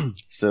that.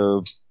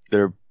 So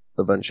they're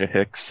a bunch of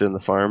hicks in the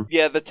farm.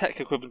 Yeah, the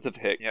tech equivalent of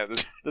hick.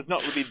 There's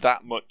not really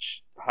that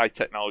much high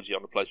technology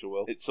on the pleasure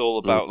world. It's all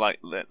about like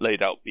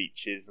laid out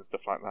beaches and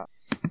stuff like that.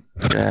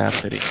 Yeah,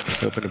 pity. I was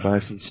hoping to buy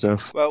some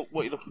stuff. Well,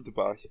 what are you looking to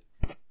buy?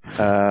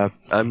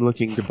 I'm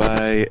looking to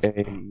buy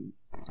a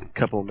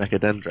couple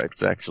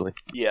mechadendrites, actually.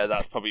 Yeah,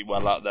 that's probably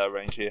well out of their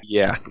range here.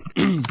 Yeah.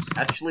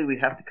 Actually, we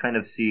have to kind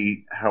of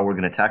see how we're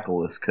going to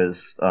tackle this,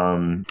 because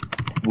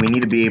we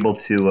need to be able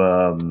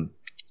to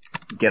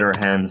get our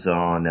hands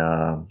on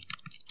a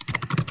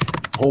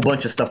whole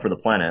bunch of stuff for the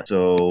planet.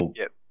 So,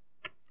 Yep.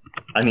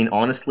 I mean,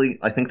 honestly,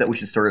 I think that we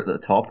should start at the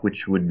top,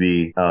 which would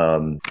be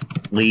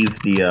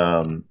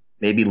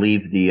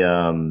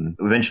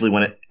eventually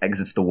when it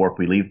exits the warp,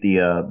 we leave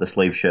the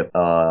slave ship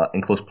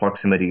in close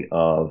proximity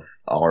of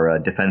our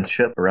defense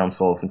ship around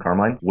Solace and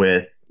Carmine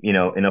with,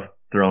 enough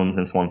drones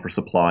and so on for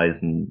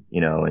supplies and,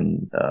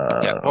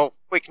 Yeah, well,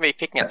 we can be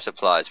picking up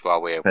supplies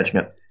while we're fetching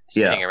up.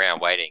 sitting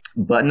around waiting.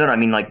 But no, I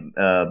mean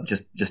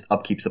just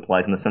upkeep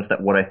supplies in the sense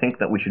that what I think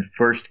that we should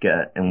first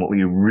get and what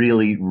we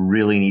really,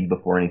 really need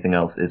before anything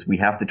else is we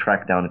have to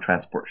track down a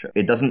transport ship.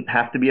 It doesn't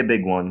have to be a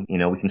big one.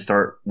 We can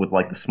start with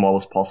like the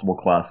smallest possible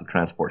class of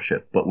transport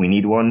ship, but we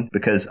need one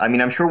because, I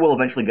mean, I'm sure we'll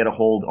eventually get a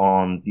hold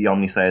on the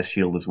Omniscience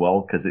shield as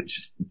well because it's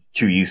just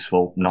too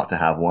useful not to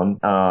have one.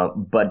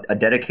 But a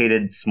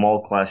dedicated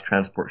small class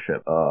transport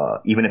ship,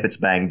 even if it's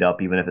banged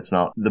up, even if it's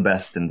not the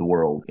best in the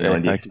world, in the I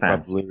can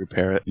Expanse. probably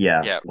repair it.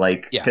 Yeah.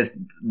 Because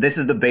this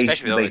is the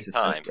basis. Especially with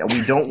all this time.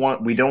 We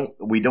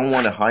don't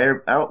want to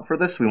hire out for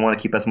this. We want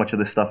to keep as much of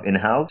this stuff in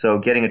house. So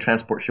getting a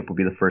transport ship would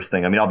be the first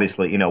thing. I mean,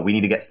 obviously, we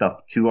need to get stuff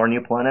to our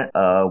new planet.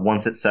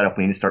 Once it's set up,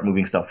 we need to start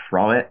moving stuff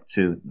from it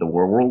to the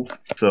world.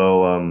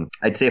 So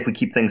I'd say if we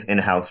keep things in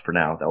house for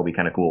now, that would be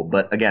kind of cool.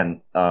 But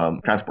again,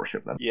 transport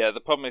ship then. Yeah, the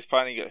problem is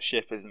finding a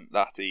ship isn't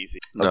that easy.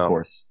 No. Of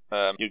course.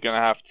 You're going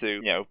to have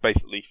to,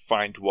 basically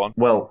find one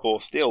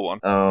or steal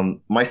one.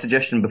 My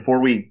suggestion before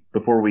we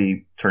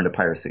turn to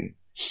piracy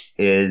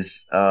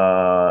is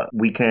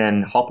we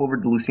can hop over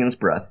to Lucian's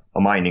Breath,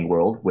 a mining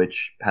world,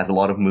 which has a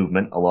lot of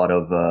movement, a lot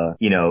of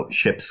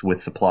ships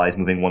with supplies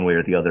moving one way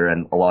or the other,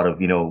 and a lot of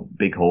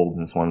big holds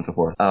and so on and so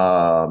forth.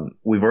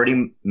 We've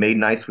already made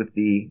nice with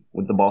the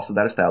boss of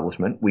that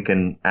establishment. We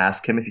can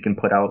ask him if he can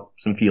put out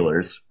some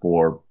feelers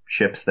for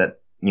ships that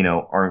they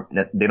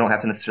don't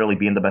have to necessarily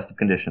be in the best of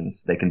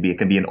conditions. It can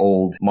be an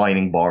old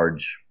mining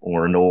barge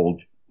or an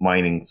old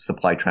mining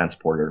supply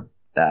transporter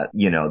that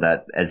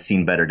has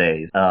seen better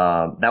days.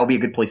 That would be a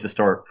good place to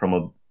start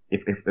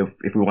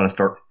if we want to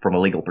start from a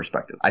legal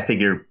perspective. I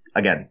figure,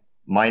 again,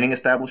 mining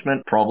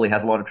establishment probably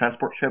has a lot of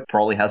transport ships,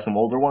 probably has some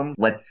older ones.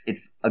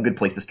 It's a good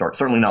place to start.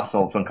 Certainly not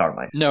Salt and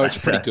Carmine. No, it's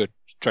pretty good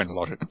train of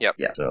logic. Yep.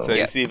 Yeah. So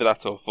it's either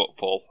that or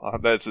Footfall.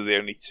 Those are the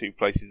only two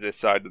places this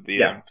side of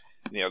the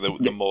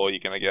the more you're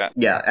going to get.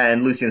 Yeah,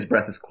 and Lucian's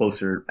Breath is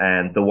closer,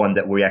 and the one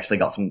that we actually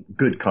got some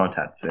good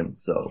contacts in.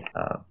 So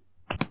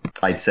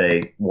I'd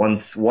say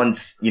once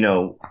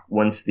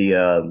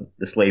the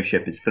slave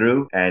ship is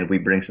through, and we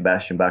bring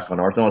Sebastian back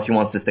on ours, unless he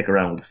wants to stick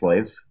around with the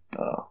slaves,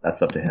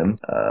 that's up to him.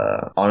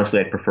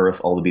 Honestly, I'd prefer us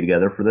all to be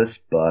together for this,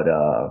 but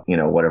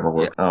whatever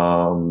works.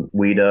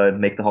 We'd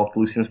make the hop to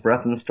Lucian's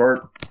Breath and start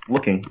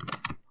looking.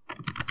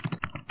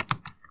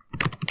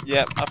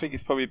 Yeah, I think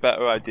it's probably a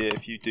better idea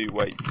if you do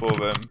wait for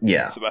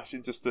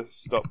Sebastian just to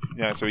stop,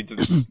 so he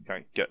doesn't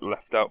kind of get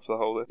left out for the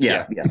whole day.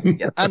 Yeah.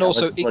 And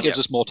also, it gives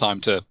us more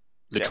time to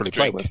literally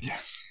play with. Yeah.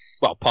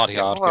 Well, party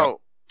hard. Well,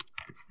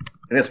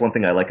 I guess one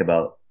thing I like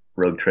about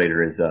Rogue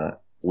Trader is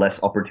less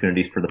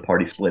opportunities for the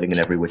party splitting in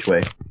every which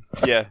way.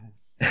 Yeah.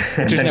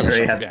 And Which is then never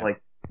Ray fun, has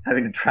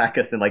having to track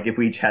us and if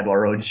we each had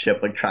our own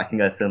ship, tracking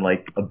us in a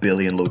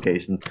billion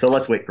locations. So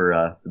let's wait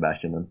for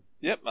Sebastian then.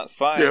 Yep, that's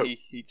fine. Yep.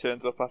 He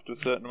turns up after a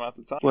certain amount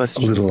of time. A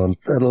little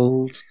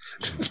unsettled.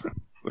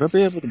 Would I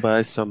be able to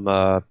buy some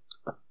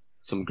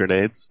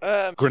grenades?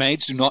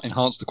 Grenades do not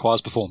enhance the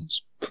choir's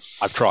performance.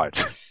 I've tried.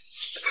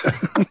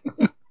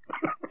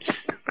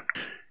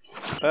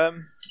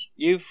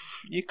 You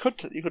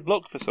could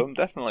look for some,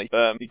 definitely.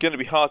 You're going to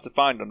be hard to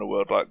find on a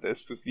world like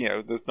this because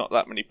there's not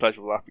that many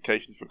pleasurable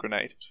applications for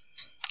grenade.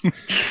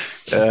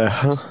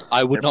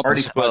 I would not be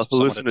party- surprised if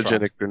someone had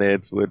tried. Hallucinogenic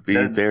grenades would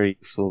be very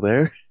useful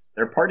there.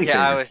 They're party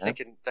yeah, I favors. was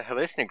thinking the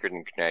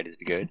hallucinogenic grenade is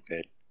good,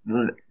 but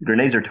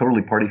Grenades are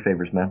totally party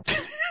favors, man.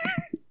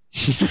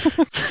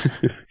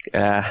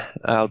 Yeah,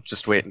 I'll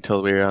just wait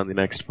until we're on the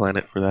next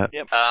planet for that.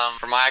 Yep.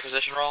 For my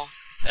acquisition roll,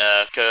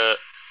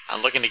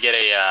 I'm looking to get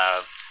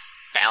a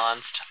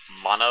balanced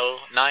mono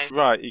knife.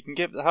 Right, you can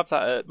have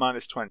that at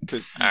 -20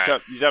 because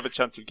you'd have a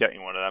chance of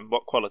getting one of them.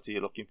 What quality are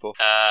you looking for?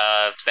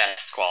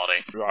 Best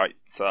quality. Right,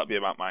 so that'd be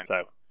about mine.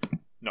 So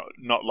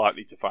not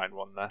likely to find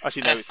one there.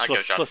 Actually, no, it's I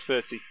go, John. plus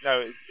 30.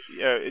 No,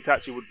 it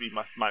actually would be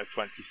minus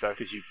 20, so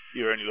because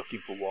you're only looking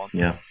for one.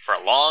 Yeah. For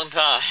a long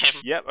time.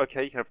 Yep.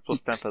 Okay, you can have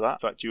plus 10 for that.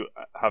 In fact, you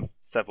have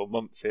several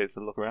months here to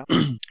look around.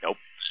 Nope.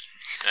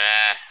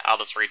 I'll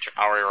just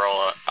I'll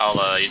reroll.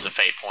 I'll use a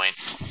fate point.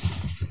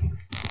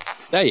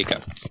 There you go.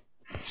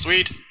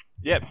 Sweet.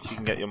 Yep, you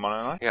can get your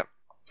monolith. Yep.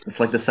 It's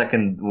like the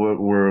second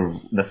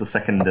that's the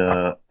second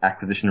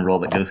acquisition roll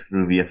that goes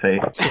through via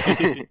fate.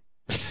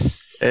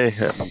 Hey,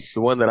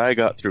 the one that I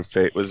got through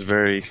Fate was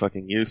very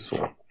fucking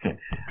useful.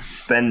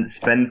 Spend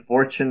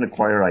fortune,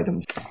 acquire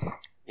items.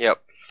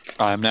 Yep.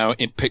 I am now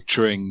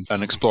picturing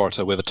an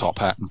explorer with a top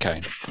hat and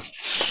cane.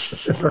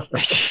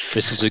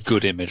 This is a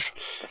good image.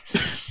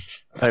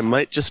 I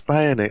might just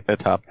buy a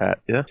top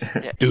hat, yeah?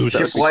 Dude,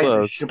 That'd be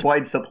close.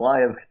 Ship-wide supply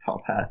of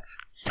top hats.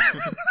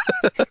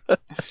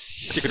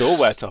 You could all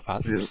wear top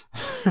hats.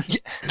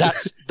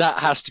 that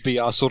has to be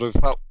our sort of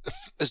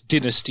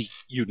dynasty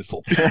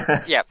uniform.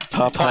 Yep.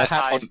 Top Top hats.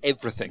 hat on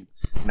everything,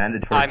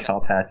 Mandatory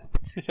top hat.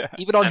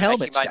 even on I'm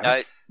helmets. making my Gary.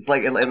 note. It's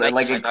like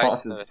making it my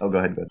crosses. notes Oh, go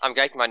ahead. I'm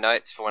making my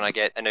notes for when I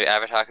get a new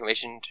avatar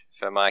commissioned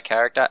for my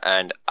character,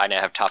 and I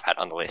now have top hat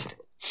on the list.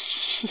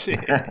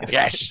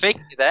 Yes.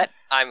 Speaking of that,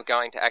 I'm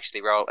going to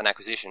actually roll an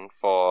acquisition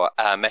for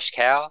mesh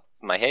cowl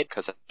for my head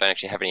because I don't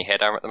actually have any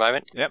head armor at the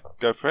moment. Yep,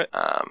 go for it.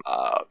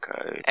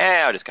 Okay.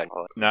 I'll just go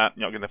for it. Nah,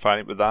 you're not going to find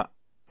it with that.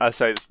 I'd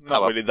say there's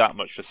not well. really that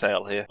much for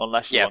sale here,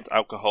 unless you want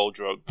alcohol,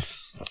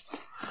 drugs.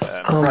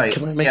 Right,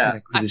 Can I make yeah. an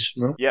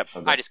acquisition roll? Yep.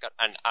 I just got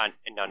a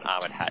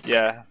non-armored hat.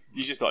 Yeah,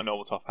 you just got a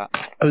normal top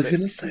hat. I was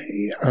going to say,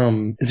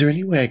 is there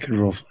any way I could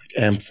roll for like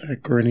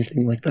AMSEC or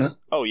anything like that?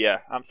 Oh yeah,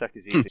 AMSEC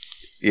is easy.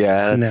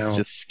 Yeah, it's No.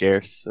 just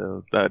scarce,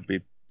 so that'd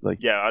be like...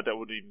 Yeah,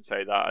 wouldn't even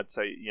say that. I'd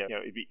say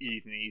it'd be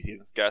even easier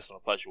than scarce on a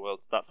pleasure world.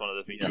 That's one of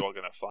the things you are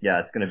going to find.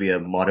 Yeah, it's going to be a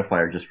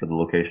modifier just for the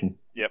location.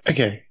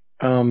 Okay.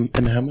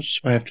 And how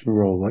much do I have to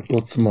roll? Like,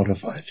 what's the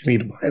modifier for me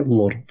to buy a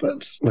lot of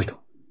it? Like, a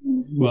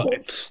Well,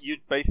 lot.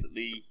 you'd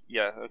basically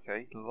a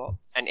lot.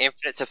 An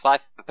infinite supply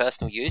for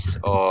personal use,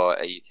 or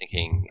are you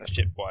thinking? A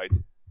ship wide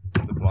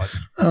supply.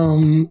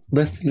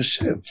 Less than a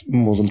ship,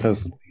 more than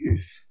personal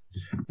use.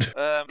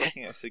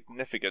 Looking at a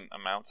significant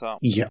amount,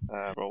 aren't we? Yeah.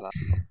 Roll that.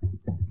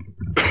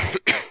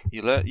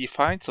 You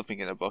find something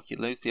in a book, you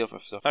lose the other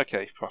stuff.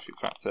 Okay, profit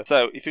factor.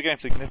 So if you're going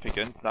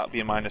significant, that'd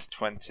be a minus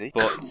 20.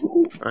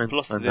 But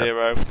plus Fine,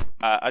 0,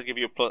 I'd give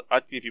you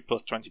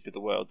plus 20 for the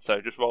world. So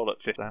just roll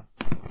at 50.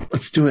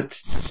 Let's do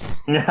it.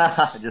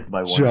 Just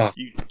by one. Sure.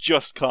 You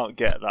just can't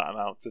get that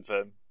amount of.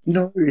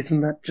 No,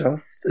 isn't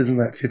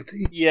that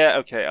 50? Yeah,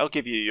 okay, I'll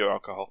give you your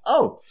alcohol.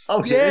 Oh,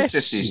 Yes.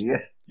 it's 50.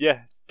 Yes. Yeah,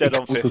 dead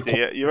on It also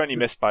 50. You're only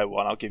missed by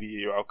 1. I'll give you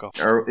your alcohol.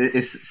 Or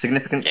is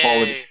significant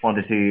Yay.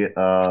 quantity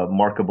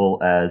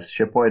markable as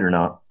shipwide or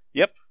not?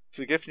 Yep.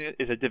 Significant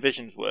is a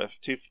division's worth.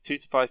 2 to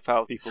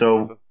 5,000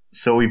 people.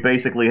 So we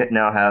basically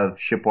now have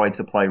shipwide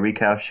supply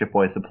recap,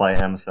 shipwide supply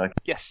AMSEC.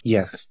 Yes.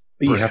 Yes,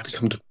 but you have to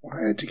come to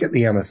Wire to get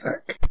the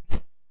AMSEC.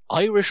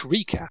 Irish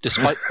recap,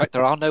 despite the fact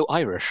there are no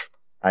Irish.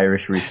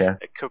 Irish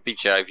recap. It could be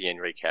Jovian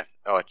recap.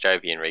 Oh,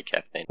 Jovian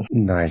recap then.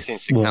 Nice.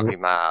 Since it can't be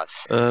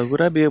Mars. would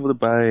I be able to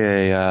buy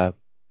a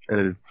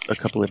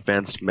couple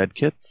advanced med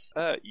kits?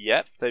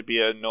 Yep, they'd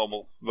be a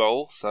normal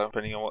roll, so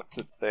depending on what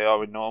they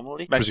are in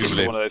normally. Presumably.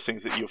 It's one of those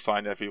things that you'll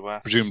find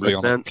everywhere. Presumably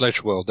on But then the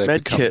pleasure world, they'd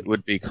Med become... kit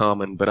would be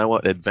common, but I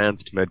want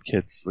advanced med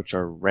kits, which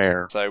are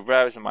rare. So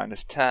rare is a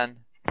minus 10,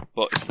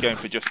 but if you're going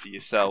for just for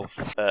yourself,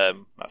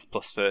 that's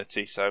plus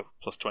 30, so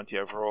plus 20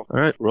 overall.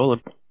 Alright,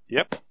 rolling.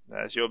 Yep,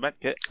 there's your med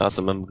kit.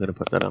 Awesome, I'm going to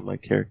put that on my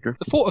character.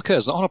 The thought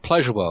occurs that on a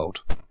pleasure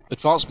world,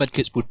 advanced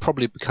medkits would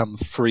probably become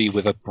free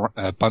with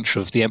a bunch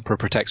of the Emperor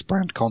Protects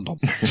brand condom.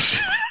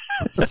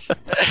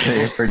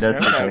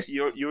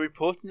 You're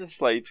reporting the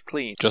slaves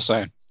clean. Just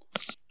saying.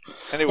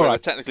 Anyway, All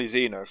right. they're technically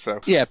Xeno, so...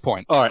 Yeah,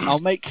 point. All right, I'll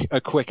make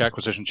a quick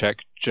acquisition check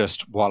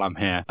just while I'm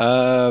here.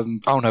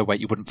 Oh no, wait,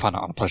 you wouldn't find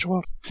it on a pleasure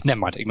world. Never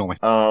mind, ignore me.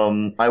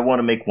 I want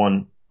to make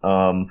one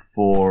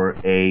for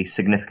a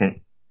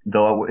significant.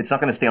 Though it's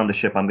not going to stay on the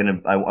ship.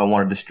 I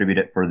want to distribute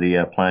it for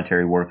the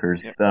planetary workers.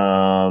 Yep.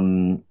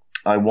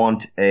 I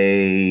want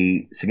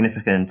a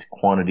significant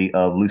quantity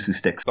of Lusu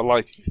sticks. The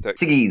lighting stick.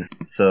 Siggies.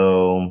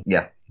 So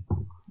yeah,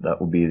 that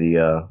would be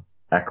the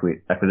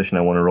acquisition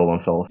I want to roll on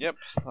Solus. Yep,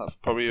 that's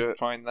probably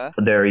fine there.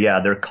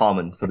 They're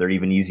common, so they're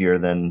even easier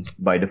than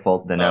by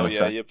default than Oh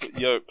Amistad. yeah,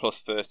 you're at plus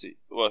 30.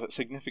 Well,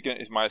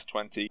 significant is minus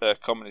 20.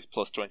 Common is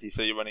plus 20,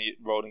 so you're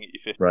rolling at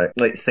your 50. Right.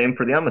 Like same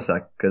for the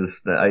Amistad,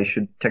 because I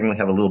should technically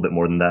have a little bit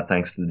more than that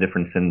thanks to the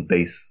difference in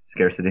base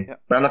scarcity. Yeah.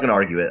 But I'm not going to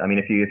argue it. I mean,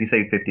 if you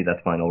say 50,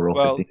 that's fine. I'll roll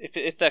Well, 50.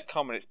 if they're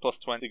common, it's plus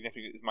 20.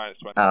 Significant is minus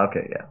 20.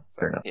 Okay, yeah,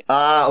 fair enough.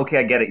 Yeah. Okay,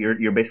 I get it.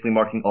 You're basically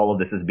marking all of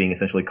this as being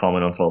essentially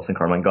common on Solus and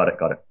Carmine. Got it.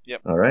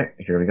 Yep. All right,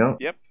 here we go.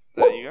 Yep,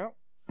 there you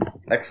go.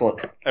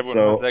 Excellent.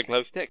 Everyone has their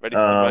glow stick ready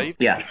for the rave.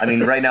 Yeah, I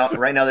mean, right now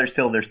they're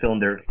still in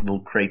their little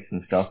crates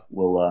and stuff.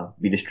 We'll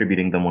be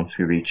distributing them once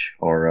we reach,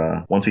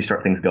 or once we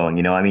start things going.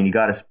 You know, I mean, you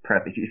gotta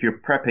prep. If you're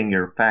prepping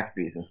your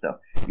factories and stuff,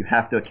 you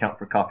have to account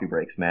for coffee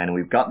breaks, man. And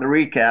we've got the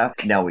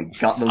recap. Now we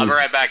got the. I'll be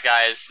right back,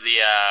 guys. The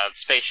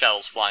space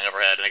shuttle's flying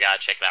overhead, and I gotta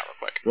check it out real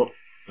quick. Cool.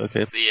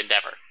 Okay. The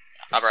Endeavor.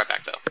 I'll be right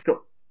back, though.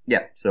 Cool.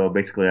 Yeah. So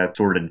basically, I've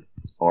sorted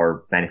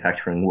our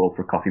manufacturing world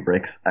for coffee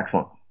breaks.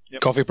 Excellent.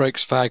 Yep. Coffee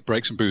breaks, fag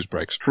breaks, and booze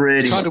breaks.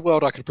 Pretty The kind much. of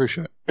world I can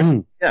appreciate.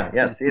 Yeah.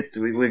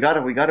 We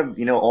gotta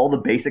you know, all the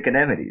basic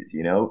amenities.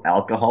 You know,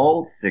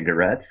 alcohol,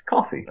 cigarettes,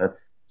 coffee.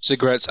 That's.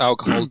 Cigarettes,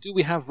 alcohol. Do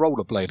we have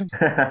rollerblading?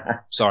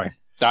 Sorry.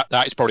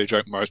 That is probably a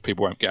joke most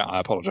people won't get. I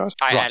apologise.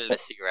 I Right. added a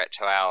cigarette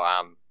to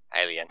our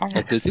alien.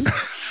 Oh, did you?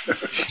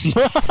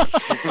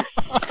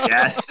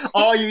 Yes.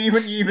 Oh, you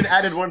even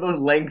added one of those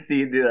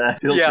lengthy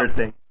filter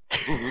things.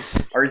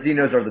 Our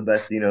Xenos are the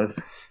best Xenos.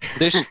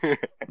 This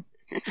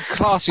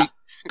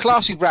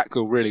classy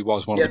Ratgirl really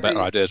was one of the better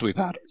ideas we've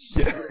had.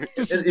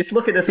 It's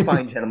look at this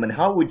fine gentleman.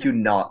 How would you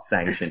not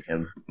sanction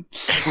him?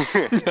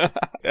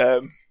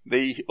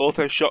 The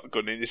auto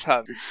shotgun in his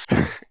hand.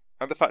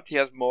 And the fact he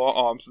has more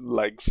arms and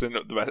legs than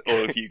the rest,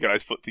 all of you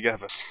guys put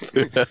together.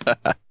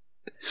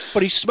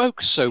 But he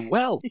smokes so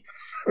well.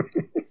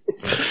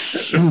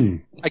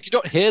 I could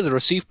not hear the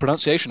received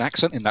pronunciation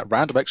accent in that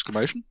random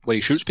exclamation when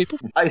he shoots people.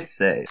 I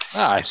say.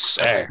 I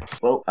say.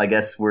 Well, I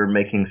guess we're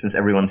making, since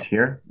everyone's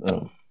here.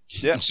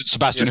 Yeah. Since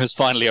Sebastian has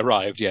finally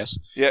arrived, yes.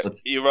 Yeah,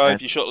 you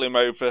arrive, you shuttle him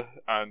over,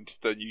 and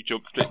then you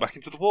jump straight back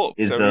into the warp.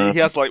 So he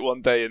has like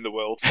one day in the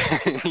world.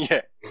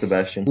 Yeah.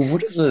 Sebastian. Well,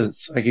 what is a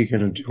psychic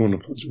going to do on a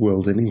post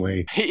world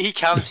anyway? He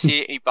comes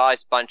here, he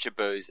buys a bunch of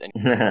booze, and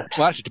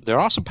Well, actually, there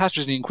are some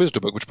passages in the Inquisitor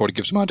book which probably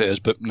give some ideas,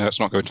 but no, let's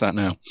not go into that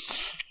now.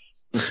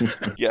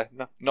 Yeah,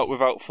 no, not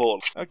without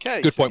fall.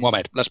 Okay. Good point, well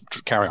made. Let's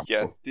carry on.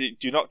 Yeah,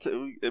 do not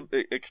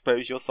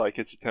expose your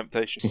psyche to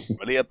temptation.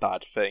 Really a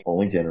bad thing.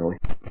 Only generally.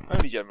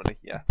 Only generally,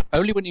 yeah.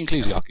 Only when the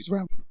Ecclesiarch is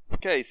around.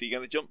 Okay, so you're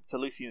going to jump to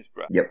Lucian's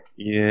breath. Yep.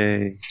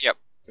 Yay.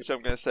 Which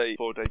I'm going to say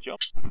 4-day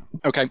jump.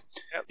 Okay.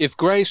 Yep. If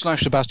Gray /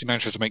 Sebastian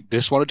manages to make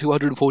this one a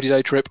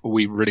 240-day trip,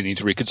 we really need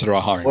to reconsider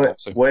our hiring Wait,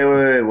 policy. wait.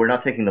 We're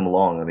not taking them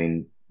along. I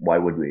mean, why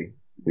would we?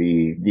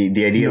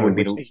 The idea would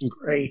be we're to. taking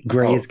Gray.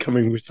 Gray is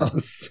coming with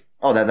us.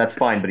 Oh, that's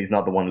fine, but he's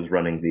not the one who's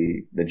running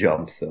the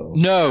jump, so.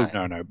 No,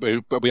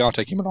 but we are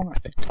taking him along, I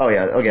think. Oh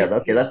yeah, okay,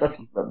 that's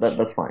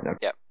fine.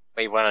 Okay.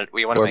 we want to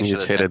Poor make sure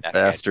there's mutated no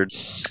bastard.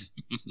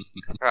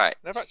 Right.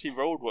 I've actually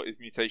rolled what is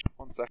mutation.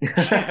 1 second.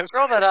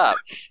 Roll that up.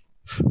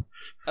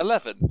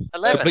 11.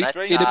 11. Wait,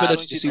 That's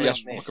inability to see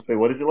that's the astronaut. Wait,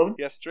 what is 11?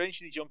 Yeah,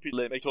 strangely jumpy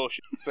limb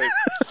torsion. So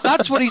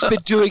That's what he's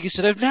been doing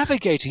instead of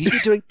navigating. He's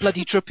been doing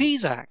bloody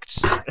trapeze acts.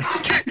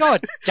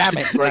 God damn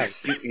it, Gray.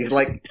 He's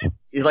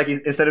like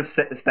instead of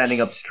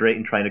standing up straight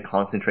and trying to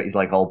concentrate, he's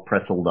like all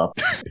pretzeled up.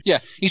 Yeah,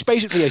 he's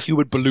basically a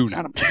human balloon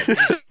animal.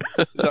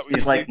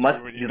 He's like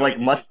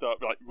must start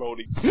like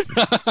rolling.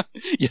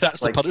 Yeah, that's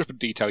the Like- punishment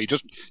detail. You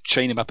just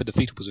chain him up in the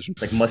fetal position.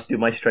 like must do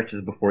my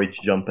stretches before each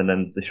jump, and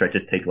then the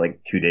stretches take like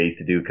 2 days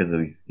to do because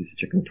he's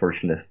such a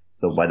contortionist.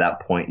 So by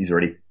that point, he's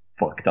already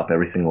fucked up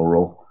every single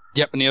roll.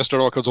 Yep, and the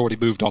Astronoracle's already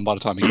moved on by the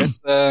time he gets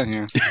there.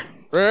 Yeah.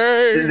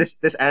 Gray.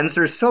 This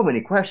answers so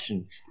many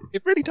questions.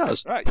 It really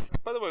does. Right.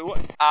 By the way, what?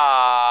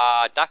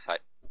 Dark side.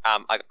 I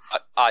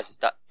got Eyes as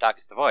Dark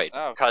as the Void.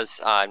 Oh. Because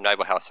I'm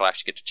Noble House, so I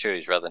actually get to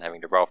choose rather than having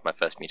to roll for my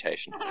first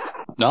mutation.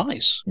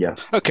 Nice. Yeah.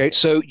 Okay,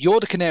 so you're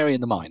the canary in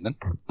the mine, then.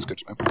 That's good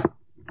to know.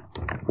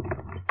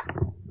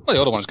 Well,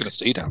 the other one's going to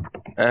see down.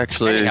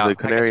 Actually, Anyhow, I the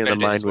can canary in the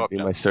spend it mine as would be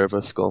well, my servo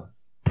skull.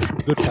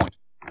 Good point.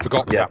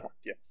 Forgot Yeah. that one.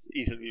 Yeah,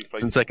 easily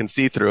replaced. Since I can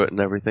see through it and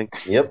everything.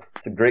 Yep,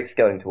 it's a great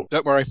scouting tool.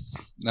 Don't worry.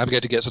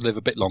 Navigator gets to live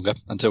a bit longer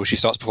until she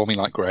starts performing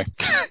like Grey.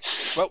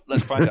 Well,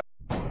 let's find out.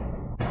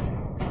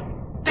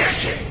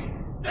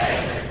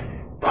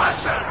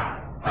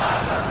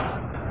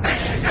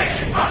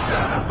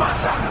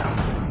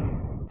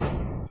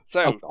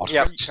 So, Oh, God.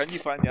 Yep. can you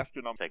find the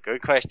astronaut? That's a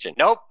good question.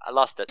 Nope, I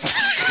lost it.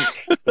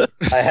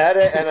 I had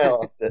it and I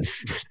lost it.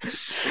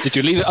 Did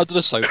you leave it under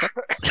the sofa?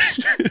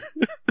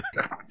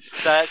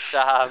 That's,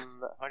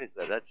 what is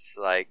that? That's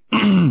like,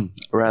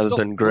 Rather It's not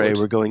than grey, good.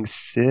 we're going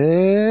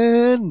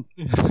sin.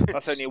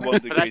 That's only a 1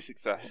 degree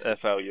success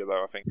failure,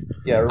 though, I think.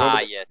 Yeah,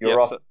 remember, yeah. you're yeah,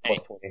 off so- plus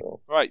 20.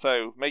 Right,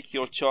 so make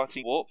your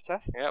charting warp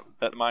test Yep.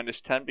 at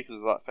 -10 because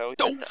of that failure.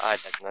 I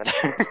don't know.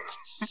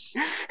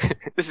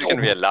 This is going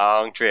to be a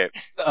long trip.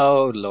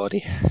 Oh,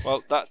 lordy.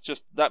 Well, that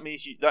just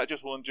means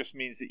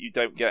that you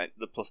don't get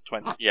the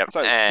 +20. Yep.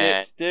 So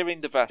and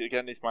steering the vessel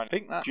again is mine. I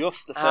think that's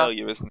just a Uh,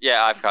 failure, isn't it?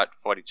 yeah, I've got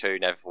 42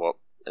 never warp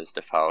as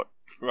default.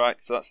 Right,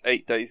 so that's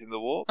 8 days in the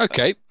warp.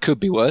 Okay, could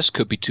be worse.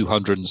 Could be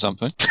 200 and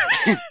something.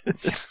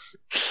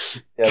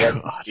 Yeah,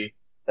 God.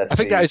 that's I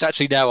think the- that is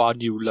actually now our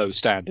new low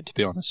standard, to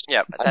be honest.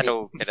 Yep,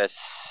 that'll get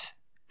us.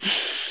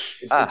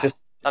 it's Ah, just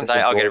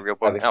Someday I'll get a goal real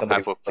having book. I'll somebody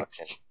have book like-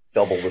 in.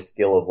 double the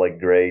skill of like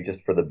Gray just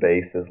for the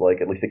base is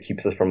like at least it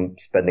keeps us from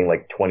spending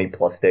like 20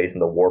 plus days in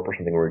the warp or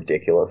something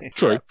ridiculous.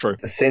 True.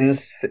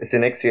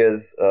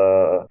 Sinixia's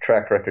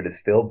track record is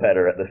still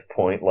better at this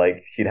point.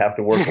 Like she'd have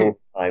to work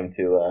overtime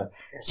to.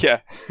 Yeah,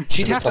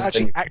 she'd have to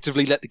actually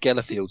actively let the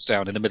Gellerfields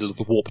down in the middle of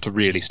the warp to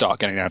really start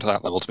getting down to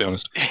that level. To be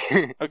honest.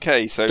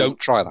 Okay, so don't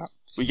try that.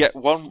 We get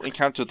one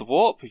encounter of the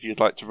warp, if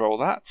you'd like to roll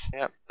that.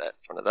 Yep,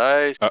 that's one of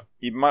those.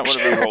 You might want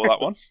to re-roll that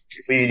one.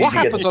 What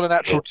happens on a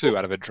natural 2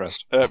 out of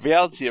interest?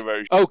 Reality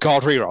erosion. Oh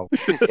god, re-roll.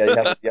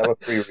 Yeah, you have a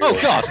free re-roll. Oh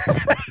god!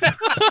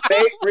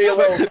 Fake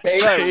reload.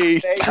 I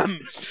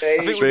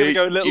think we're going to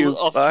go a little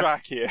off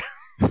track here.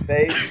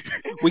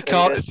 We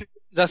can't...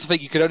 That's the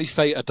thing, you can only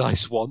fate a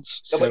dice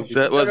once. So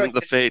that wasn't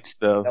the fate,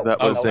 though. That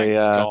was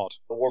God.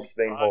 The warp's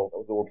vein hole. That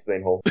was the warp's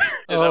vein hole.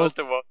 Yeah, that was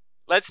the warp.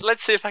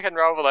 Let's see if I can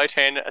roll below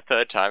 10 a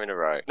third time in a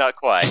row. Not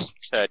quite.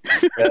 Third.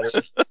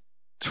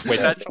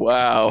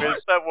 Wow.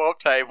 Where's that warp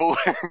table?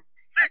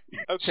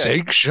 Okay.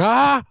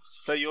 Sigsha!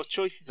 So your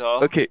choices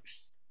are... Okay.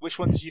 Which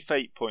one did you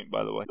fate point,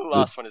 by the way? The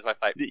last one is my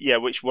fate. Yeah,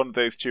 which one of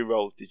those 2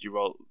 rolls did you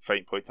roll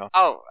fate point on?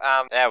 Oh,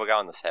 yeah, we're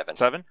going the 7.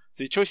 7?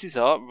 So your choices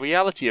are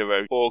reality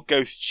erosion or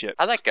ghost ship.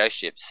 I like ghost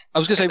ships. I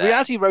was going to say,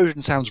 reality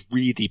erosion sounds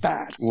really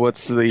bad.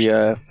 What's the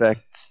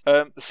effect?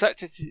 The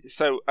sector.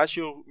 So as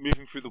you're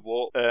moving through the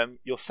warp,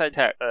 you'll send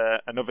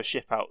another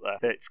ship out there.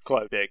 It's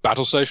close, big.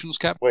 Battle stations,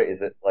 Cap? Wait,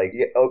 is it like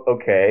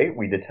okay?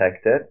 We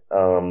detect it.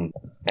 And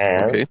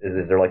Okay.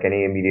 is there like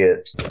any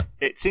immediate?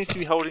 It seems to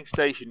be holding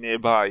station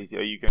nearby.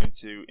 Are you going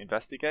to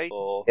investigate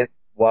or?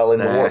 While in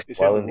the warp.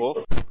 It's While in the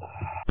warp.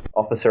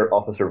 Officer,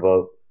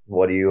 vote.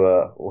 What are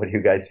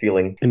you guys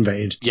feeling?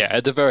 Invade. Yeah,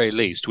 at the very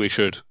least, we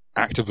should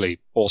actively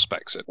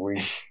auspex it.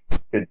 We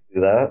could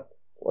do that.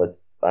 Let's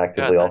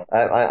actively.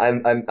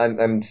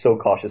 I'm so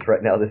cautious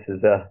right now. This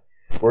is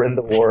we're in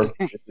the warp.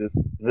 This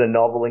is a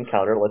novel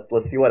encounter. Let's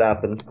see what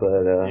happens.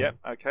 But Yep.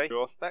 Okay.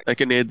 Draw spec. I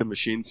can aid the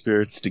machine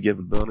spirits to give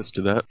a bonus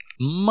to that.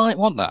 Might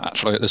want that,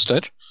 actually, at this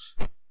stage.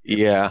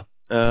 Yeah.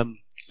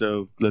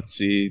 So let's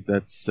see.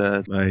 That's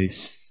my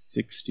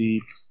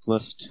 60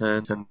 plus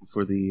 10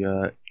 for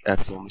the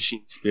actual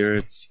machine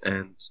spirits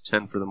and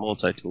 10 for the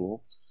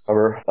multi-tool.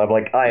 hover. I'm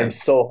like, I am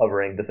so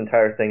hovering. This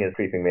entire thing is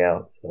creeping me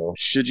out. So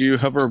should you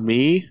hover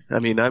me? I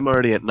mean, I'm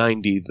already at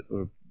 90.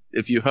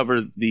 If you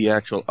hover the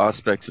actual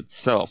Auspex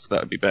itself,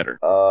 that would be better.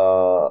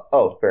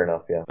 Oh, fair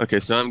enough, yeah.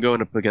 Okay, so I'm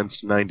going up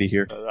against 90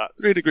 here. So that's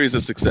 3 degrees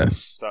of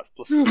success. So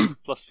that's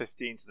plus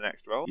 15 to the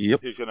next roll.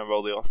 Yep. Who's going to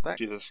roll the Auspex?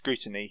 Which is a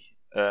scrutiny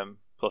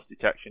plus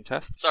detection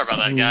test. Sorry about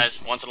that,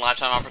 guys. Once in a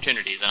lifetime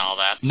opportunities and all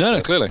that.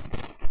 No, clearly.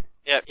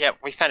 Yeah,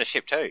 we found a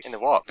ship too, in the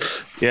warp.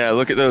 Yeah,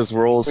 look at those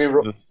rolls.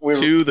 The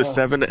 2, the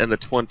 7, and the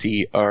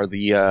 20 are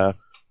the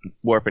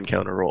warp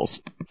encounter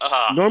rolls.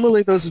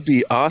 Normally those would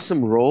be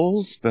awesome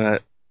rolls,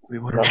 but we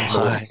would have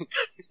rely.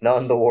 Not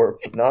in the warp.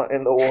 Not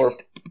in the warp.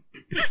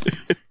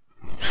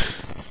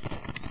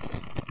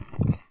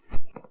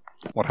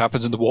 What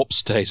happens in the warp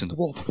stays in the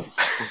warp.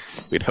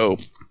 We'd hope.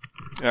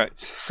 Right,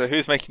 so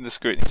who's making the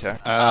scrutiny check?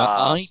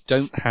 I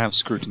don't have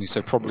scrutiny,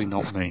 so probably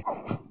not me.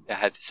 I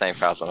had the same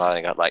fails, but I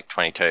only got like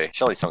 22.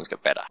 Surely someone's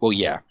got better. Well,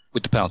 yeah.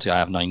 With the penalty, I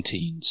have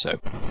 19,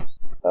 so...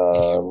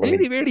 Let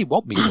me- really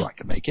want me to, I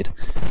can make it.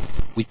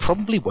 We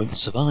probably won't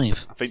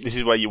survive. I think this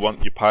is where you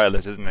want your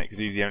pilot, isn't it? Because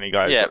he's the only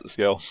guy who's Yeah. got the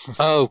skill.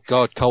 Oh,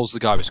 God, Cole's the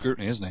guy with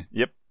scrutiny, isn't he?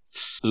 Yep.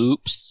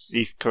 Oops.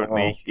 He's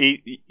currently...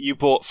 You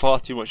bought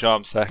far too much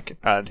arm sec,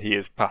 and he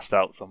is passed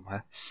out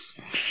somewhere.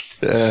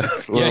 Well,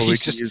 we he's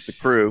can just- use the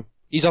crew.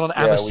 He's on an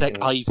Yeah, we Amasec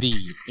can- IV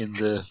in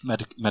the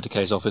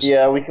Medicaid's office.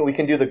 Yeah, we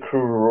can do the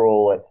crew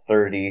roll at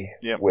 30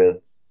 Yep. with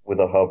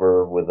a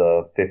hover, with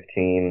a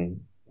 15,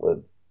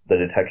 with the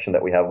detection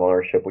that we have on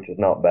our ship, which is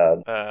not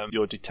bad.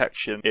 Your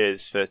detection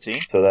is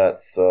 13. So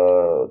that's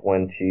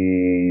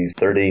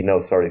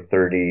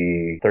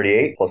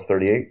 38 plus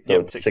 38, so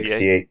Yep, it's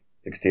 68.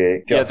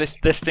 68. Yeah, this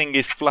thing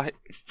is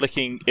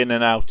flicking in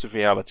and out of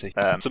reality.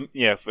 For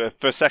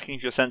a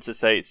second your sensors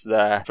say it's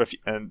there,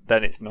 and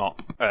then it's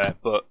not.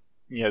 But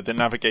the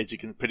navigator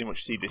can pretty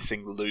much see this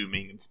thing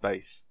looming in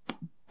space.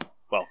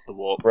 Well, the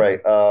warp. Right.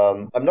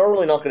 I'm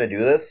normally not going to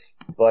do this,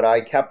 but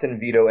I captain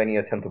veto any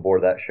attempt to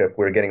board that ship.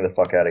 We're getting the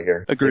fuck out of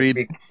here.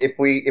 Agreed. If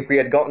we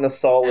had gotten a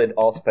solid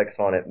Auspex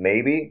on it,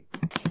 maybe.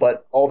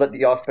 But all that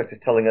the Auspex is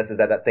telling us is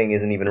that thing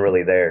isn't even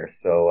really there.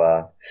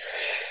 So.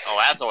 Oh,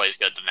 that's always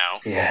good to know.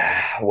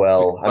 Yeah.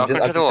 Well, Welcome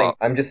to the warp.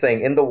 I'm just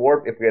saying. In the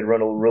warp, if we had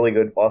run a really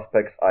good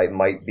Auspex, I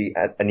might be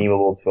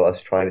amenable to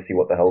us trying to see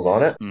what the hell's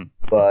on it.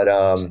 But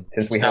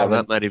since we Now, haven't.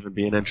 that might even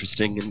be an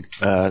interesting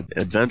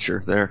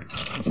adventure there.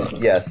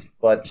 Yes,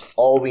 but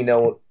all we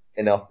know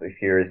enough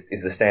here is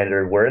the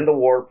standard. We're in the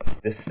warp.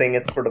 This thing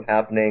is sort of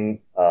happening.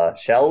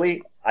 Shall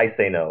we? I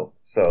say no.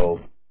 So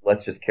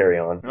let's just carry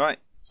on. Right.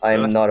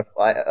 I'm not.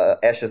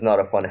 Ash is not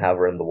a fun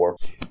haver in the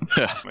warp.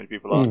 Many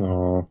people are.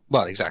 Aw.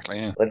 Well, exactly,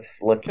 yeah. Let's.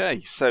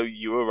 Okay, so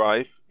you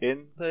arrive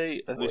in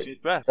the Lucian's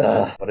Breath.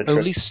 What a trip.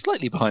 Only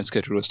slightly behind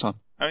schedule this time.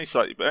 Only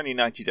slightly, but only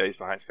 90 days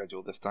behind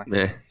schedule this time.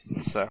 Meh.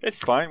 So it's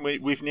fine.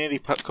 We've nearly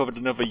covered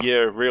another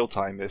year of real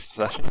time this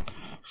session.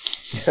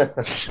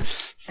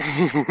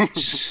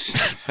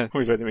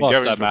 We've only been What's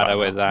going the for matter about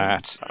with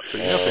that?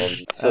 absolutely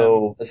nothing.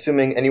 So,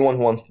 assuming anyone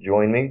who wants to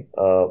join me,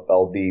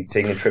 I'll be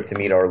taking a trip to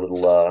meet our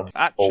little old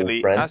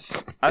Actually, friend.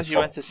 as you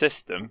enter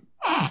system,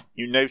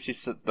 you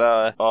notice that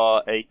there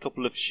are a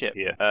couple of ships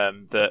here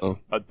that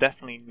are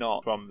definitely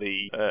not from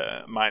the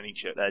mining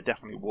ship. They're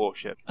definitely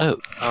warships. Oh.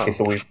 Okay,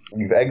 so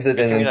we've exited.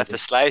 Good thing we left the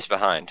slaves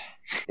behind.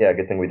 Yeah,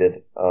 good thing we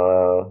did.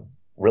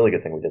 Really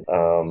good thing we did.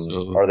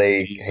 So Are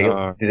they? these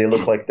are- Do they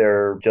look like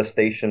they're just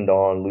stationed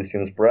on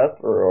Lucian's Breath,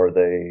 or are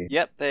they?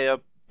 Yep, they are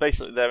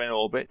basically they're in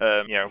orbit.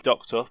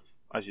 Docked up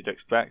as you'd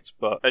expect.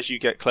 But as you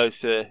get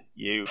closer,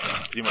 you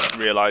pretty much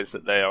realise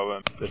that they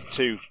are. There's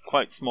two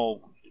quite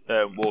small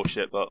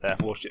warship, but they're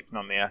warships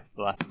on the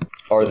left.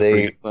 Are So they?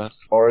 frigate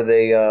class. Are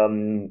they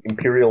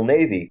Imperial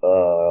Navy?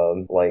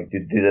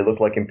 Do they look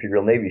like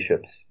Imperial Navy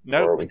ships? Or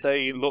No, are we-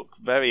 they look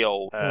very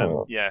old.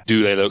 Oh. Yeah.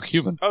 Do they look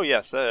human? Oh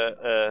yes,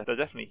 they're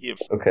definitely human.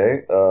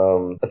 Okay.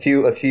 A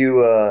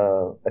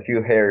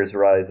few hairs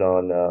rise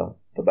on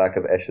the back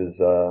of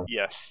Esh's.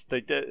 Yes,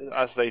 they do,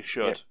 as they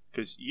should.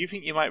 Because you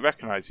think you might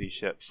recognise these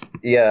ships.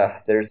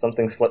 Yeah, there's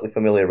something slightly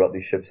familiar about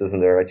these ships, isn't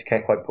there? I just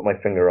can't quite put my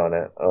finger on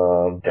it.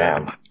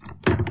 Damn.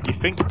 You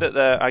think that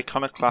they're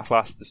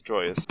Iconoclast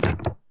destroyers.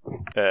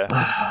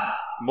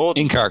 More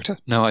than In character?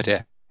 No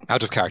idea.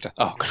 Out of character.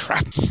 Oh,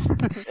 crap.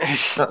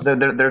 No,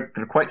 they're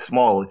quite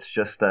small. It's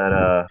just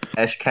that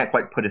Esh can't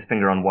quite put his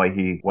finger on why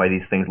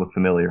these things look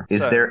familiar. Is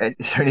there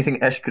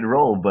anything Esh could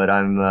roll? But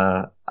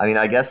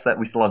I guess that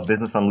we still have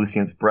business on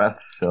Lucian's Breath,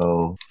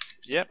 so.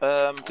 Yep.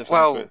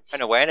 Well,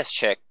 an awareness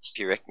check if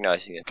you're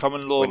recognising it.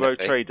 Common law Wouldn't it road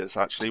be? traders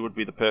actually would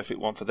be the perfect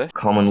one for this.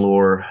 Common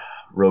lore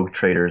rogue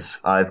traders.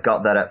 I've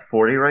got that at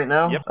 40 right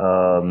now.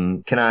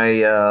 Yep. Can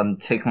I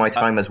take my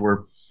time as we're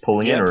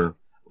pulling in, yep. or?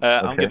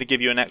 I'm Okay. going to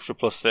give you an extra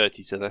plus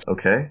 30 to this.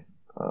 Okay.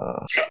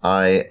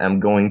 I am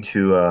going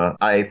to.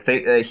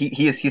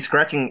 He's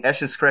scratching.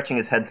 Esh is scratching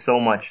his head so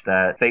much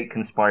that fate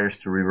conspires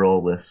to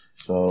re-roll this.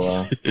 So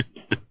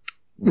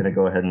I'm gonna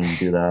go ahead and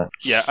do that.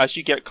 Yeah, as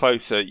you get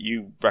closer,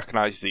 you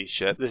recognise these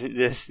ships.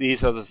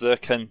 These are the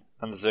Zircon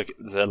and the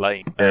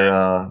Zerlane,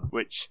 They're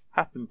which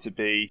happen to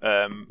be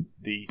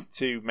the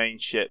two main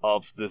ships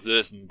of the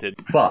Zerzendin.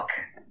 fuck.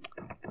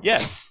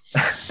 Yes.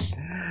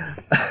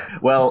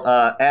 Well,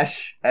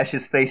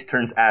 Ash's face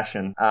turns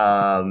ashen.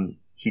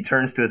 He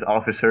turns to his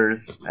officers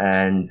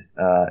and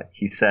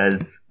he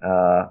says,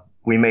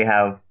 "We may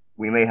have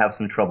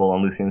some trouble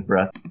on Lucian's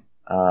Breath.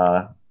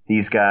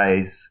 These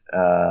guys,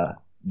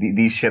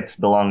 these ships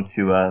belong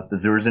to the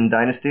Zurzan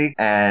dynasty,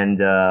 and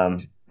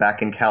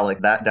back in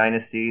Kalik, that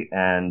dynasty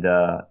and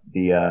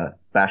the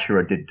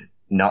Bashura did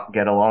not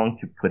get along,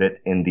 to put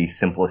it in the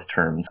simplest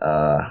terms.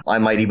 I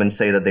might even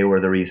say that they were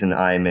the reason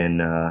I'm in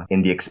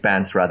the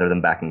Expanse rather than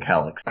back in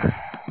Kalik.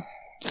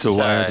 So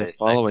why are they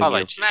following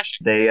you?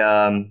 Smashing. They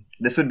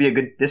this would be a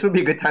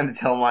good time to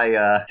tell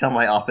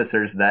my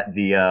officers that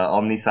the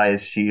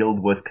omni-sized shield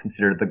was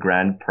considered the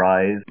grand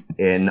prize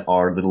in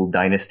our little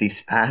dynasty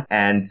spat,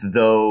 and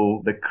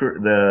though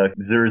the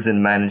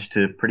Zurzan managed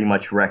to pretty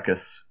much wreck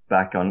us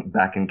back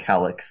in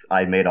Calix,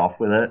 I made off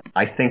with it.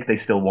 I think they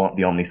still want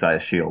the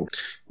omni-sized shield.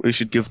 We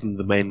should give them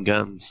the main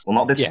guns. Well,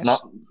 not this, Yes.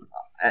 not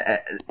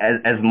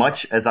as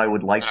much as I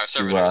would like No,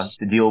 servitors.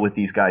 to deal with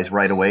these guys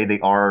right away. They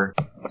are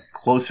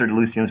closer to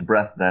Lucian's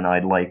Breath than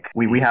I'd like.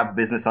 We have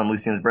business on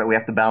Lucian's Breath. We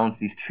have to balance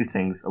these two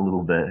things a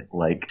little bit.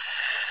 Like,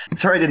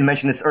 sorry I didn't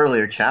mention this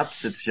earlier,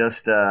 chaps. It's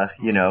just,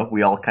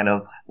 we all kind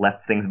of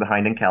left things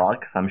behind in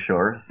Calix, I'm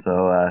sure.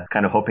 So,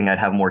 kind of hoping I'd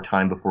have more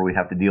time before we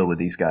have to deal with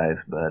these guys,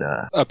 but,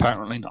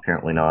 Apparently not.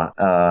 apparently not.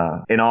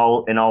 In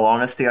all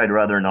honesty, I'd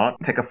rather not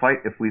pick a fight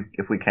if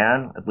we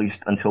can, at least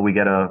until we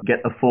get a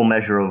full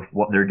measure of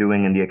what they're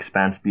doing in the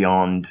Expanse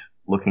beyond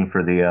looking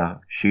for the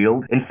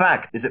shield. In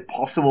fact, is it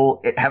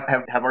possible? Have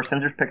our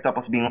sensors picked up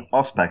us being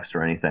Auspex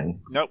or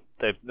anything? Nope.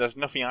 There's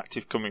nothing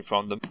active coming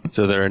from them.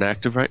 So they're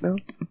inactive right now?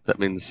 That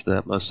means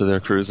that most of their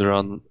crews are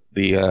on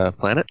the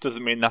planet?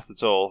 Doesn't mean that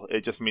at all.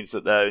 It just means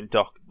that they're in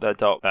dock. They're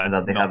docked. And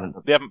that they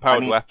haven't. They haven't powered I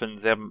mean-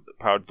 weapons. They haven't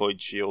powered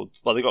void shields.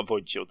 Well, they got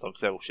void shields on,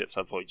 because all ships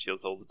have void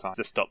shields all the time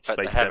to stop But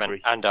they space haven't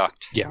debris.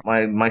 undocked.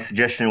 My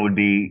suggestion would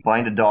be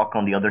find a dock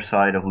on the other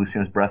side of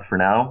Lucian's Breath for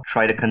now.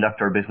 Try to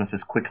conduct our business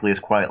as quickly, as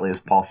quietly as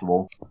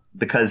possible.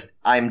 Because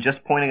I'm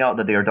just pointing out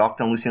that they are docked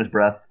on Lucian's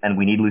Breath, and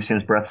we need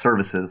Lucian's Breath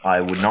services. I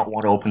would not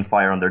want to open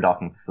fire on their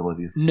docking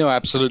facilities. No,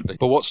 absolutely.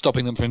 But what's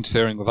stopping them from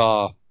interfering with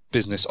our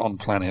business on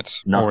planet,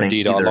 or Nothing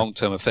indeed our either.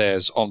 long-term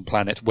affairs on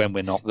planet when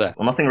we're not there?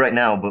 Well, nothing right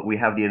now, but we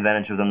have the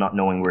advantage of them not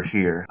knowing we're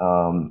here.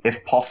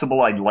 If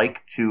possible, I'd like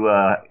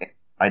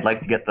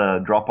to get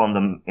the drop on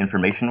them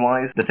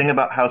information-wise. The thing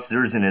about House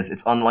Zurzan is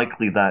it's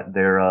unlikely that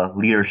their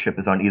leadership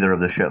is on either of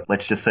the ships.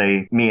 Let's just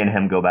say me and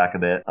him go back a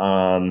bit.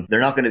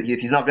 If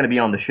he's not gonna be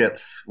on the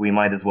ships, we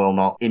might as well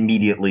not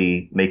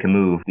immediately make a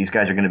move. These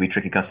guys are gonna be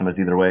tricky customers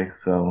either way,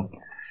 so.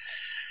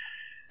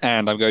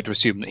 And I'm going to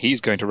assume that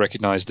he's going to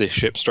recognise this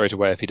ship straight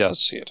away if he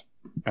does see it.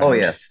 Oh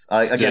And- yes.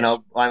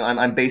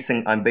 I'm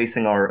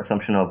basing our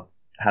assumption of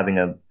having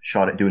a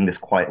shot at doing this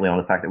quietly on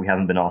the fact that we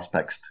haven't been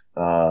auspexed.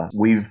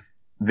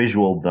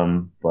 visualed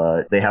them,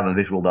 but they haven't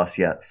visualed us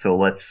yet. So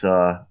let's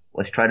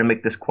try to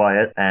make this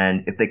quiet,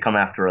 and if they come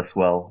after us,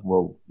 well,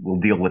 we'll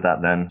deal with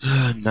that then.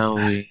 No,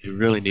 we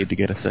really need to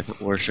get a second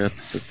warship.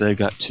 If they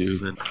got two,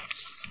 then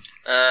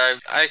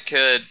I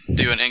could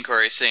do an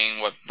inquiry, seeing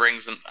what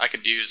brings them. I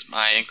could do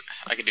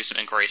some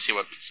inquiry, see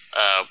what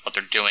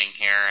they're doing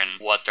here and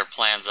what their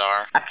plans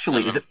are.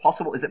 Actually, is it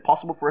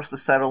possible for us to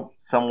settle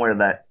somewhere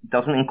that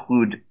doesn't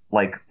include,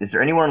 like, is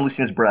there anywhere in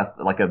Lucian's Breath,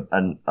 like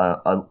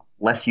a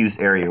less used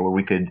area where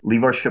we could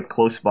leave our ship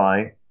close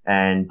by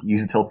and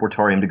use the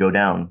teleportorium to go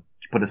down,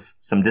 to put us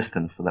some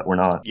distance so that we're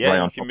not right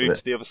on you can top move of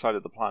to the other side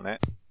of the planet.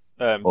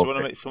 Do you want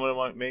to make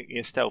someone make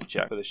a stealth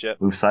check for the ship?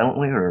 Move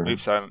silently or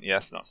move silent?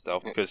 Yes, not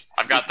stealth, because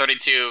I've got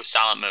 32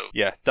 silent move.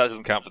 Yeah, that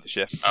doesn't count for the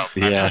ship. Oh,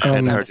 yeah, it's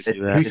hard to do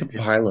We that. can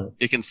pilot.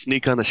 You can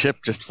sneak on the ship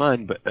just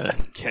fine, but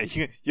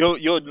Yeah,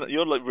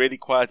 you're like really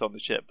quiet on the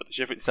ship, but the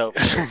ship itself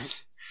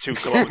is 2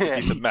 kilometers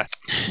piece of mess.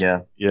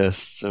 yeah. yes.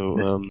 So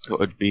it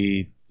would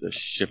be the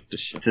ship to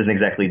ship. This isn't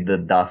exactly the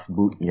Das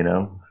Boot, so we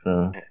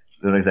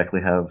don't exactly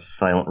have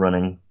silent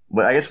running.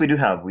 But I guess we do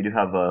have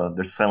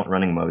there's silent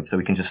running mode, so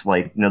we can just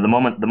the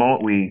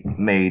moment we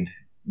made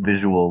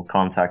visual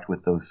contact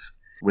with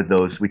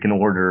those, we can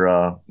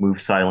order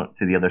move silent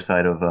to the other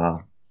side of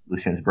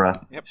Lucian's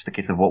Breath. Yep. Just a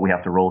case of what we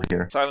have to roll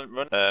here. Silent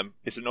run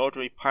is an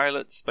ordinary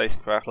pilot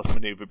spacecraft plus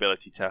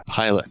maneuverability test.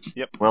 Pilot.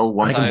 Yep. Well,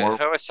 one So more.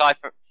 who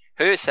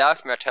aside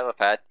from our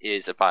telepath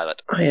is a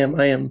pilot? I am.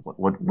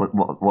 What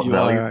You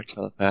value? are our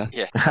telepath.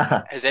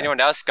 Yeah. Has anyone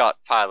else got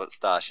pilot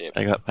starship?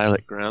 I got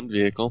pilot ground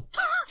vehicle.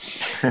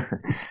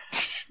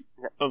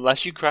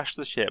 Unless you crash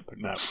the ship,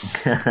 no.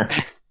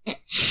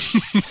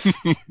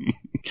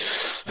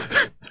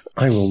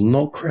 I will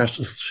not crash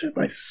this ship,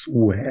 I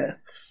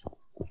swear.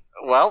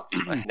 Well,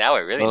 now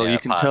we really Well, know you a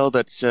can pilot. tell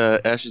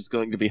that Ash is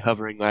going to be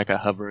hovering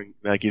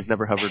like he's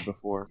never hovered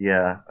before.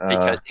 Yeah.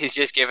 Because he's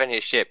just given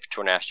his ship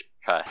to an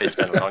astropath who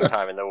spent a long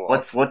time in the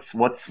war.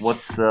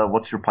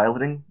 What's your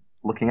piloting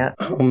looking at?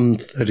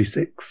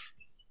 36.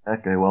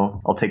 Okay,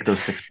 well, I'll take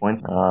those 6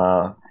 points.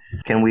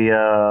 Can we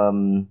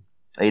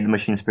aid the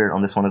machine spirit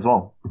on this one as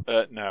well?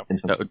 No.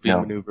 That would be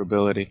No.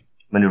 maneuverability.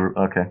 Maneuver.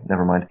 Okay,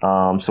 never mind.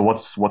 So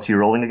what's you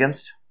rolling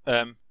against?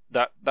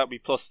 That'd be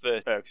plus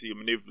the because your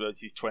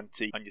maneuverability is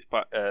 20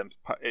 and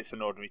it's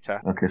an ordinary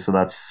test. Okay, so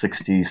that's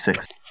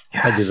 66.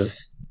 I did it.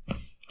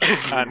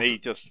 And he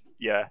just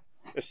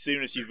as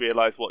soon as you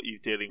realise what you're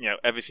dealing,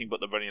 everything but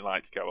the running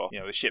lights go off.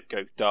 The ship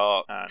goes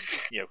dark and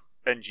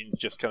engines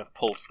just kind of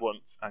pulse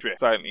once and drift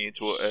silently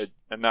into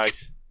a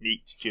nice,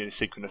 neat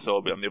geosynchronous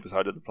orbit on the other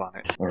side of the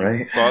planet. All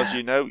right. As far as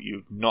you know,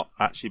 you've not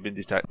actually been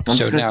detected. I'm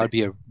So just gonna now say- would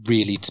be a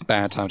really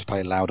bad time to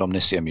play loud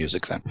Omniscia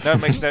music then. No,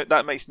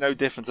 that makes no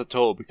difference at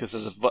all because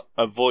there's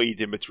a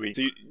void in between.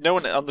 So no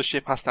one on the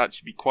ship has to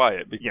actually be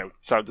quiet, but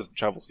sound doesn't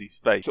travel through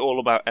space. It's all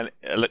about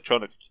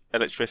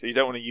electricity. You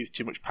don't want to use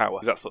too much power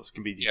because that's what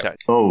can be detected.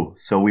 Oh,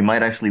 so we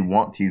might actually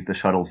want to use the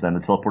shuttles then. The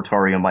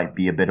teleportorium might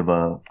be a bit of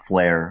a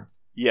flare.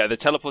 Yeah, the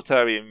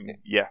teleportorium,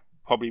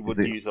 probably would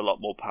Is it- use a lot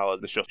more power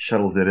than the shuttle.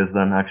 Shuttles it is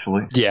then,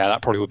 actually. Yeah,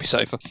 that probably would be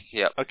safer.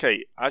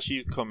 Okay, as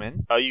you come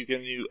in, are you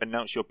going to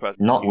announce your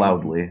presence? Not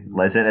loudly.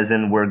 As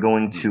in we're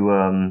going to,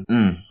 how do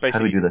we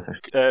Basically- do this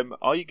actually?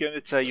 Are you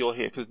going to say you're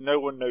here? Because no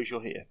one knows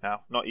you're here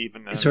now. Not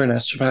even. Is there an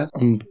astropath?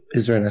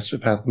 Is there an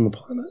astropath on the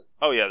planet?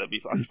 Oh yeah, there'll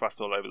be astropaths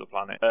all over the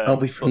planet. I'll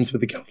be friends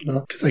with the governor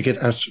because I get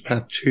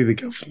astropath to the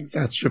governor's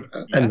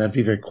astropath, Yeah. and that'd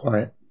be very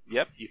quiet.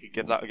 Yep, you could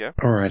give that a go.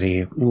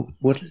 Alrighty,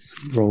 what is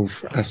the role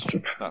for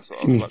astropath? That's what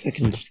I Give me a was like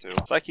second. to do.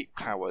 Psychic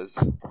powers.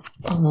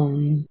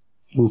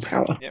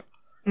 Willpower. Yep.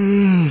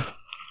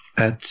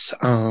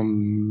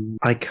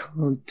 I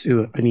can't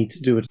do it. I need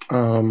to do it.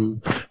 No,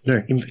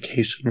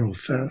 invocation roll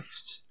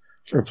first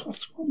for a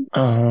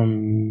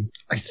 +1.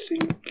 I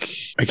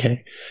think.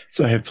 Okay,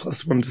 so I have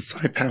 +1 to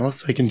psi power,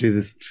 so I can do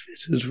this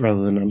fitted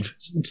rather than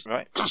unfitted.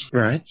 Right.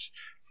 Right.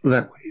 So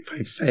that way, if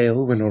I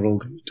fail, we're not all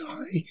going to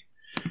die.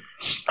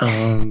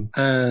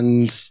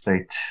 And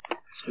Wait.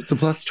 so it's a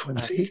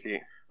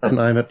 +20. And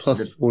I'm at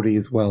 +40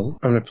 as well.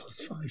 I'm at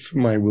 +5 for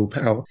my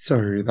willpower.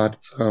 So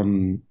that's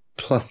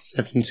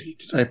 +70.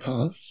 Did I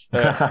pass?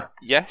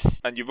 Yes,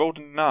 and you rolled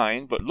a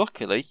 9, but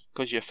luckily,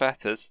 because you're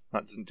fetters,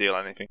 that doesn't deal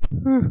anything.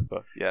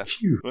 But yes,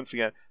 Phew. once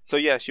again. So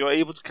yes, you're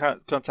able to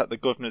contact the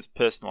governor's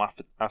personal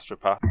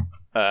astropath.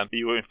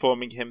 You were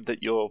informing him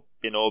that you're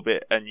in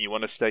orbit and you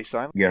want to stay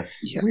silent? Yes.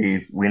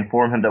 Yes. We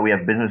inform him that we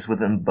have business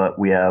with him, but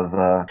we have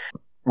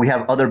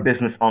other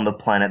business on the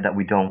planet that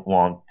we don't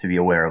want to be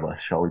aware of us,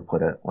 shall we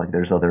put it? Like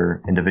there's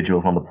other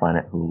individuals on the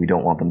planet who we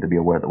don't want them to be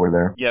aware that we're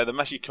there. Yeah, the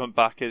message coming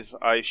back is,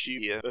 I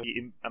assume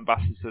the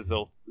ambassador has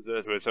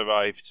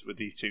arrived with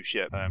these 2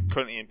 ships.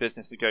 Currently in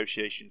business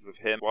negotiations with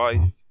him,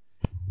 wife.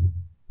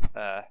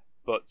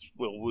 But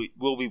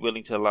will be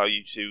willing to allow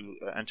you to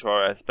enter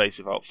our airspace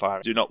without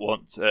fire. Do not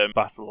want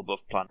battle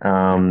above planet.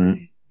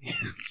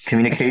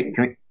 Communicate.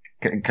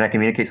 Can I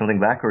communicate something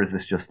back, or is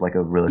this just like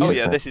a really? Oh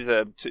yeah, this is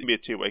be a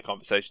two-way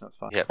conversation. That's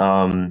fine. Yep.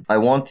 I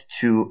want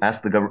to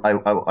ask the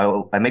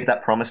governor. I make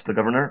that promise to the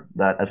governor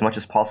that as much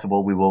as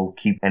possible we will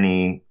keep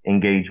any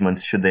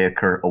engagements, should they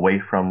occur, away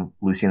from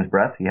Lucian's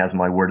breath. He has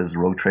my word as a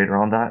rogue trader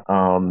on that.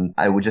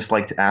 I would just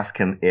like to ask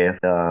him if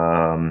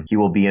he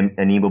will be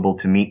amenable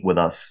to meet with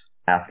us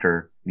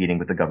after meeting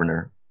with the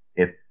governor.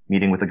 If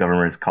meeting with the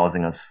governor is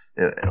causing us,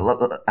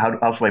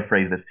 how shall I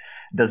phrase this?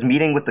 Does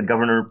meeting with the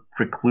governor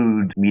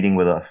preclude meeting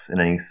with us in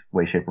any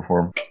way, shape, or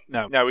form?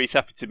 No, he's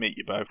happy to meet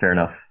you both. Fair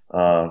enough.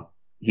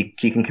 He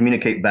can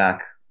communicate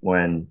back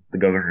when the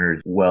governor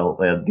is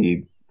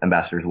the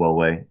ambassador is well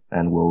away,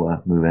 and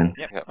we'll move in.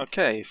 Yep.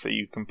 Okay, so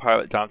you can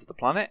pilot down to the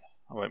planet.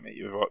 I won't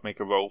make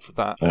a roll for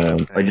that.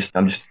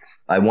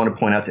 I want to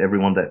point out to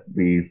everyone that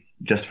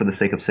just for the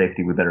sake of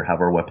safety, we better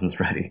have our weapons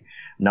ready.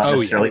 Not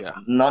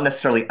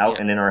necessarily out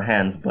and in our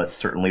hands, but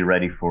certainly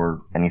ready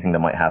for anything that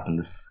might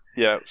happen.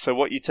 Yeah, so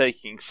what are you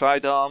taking?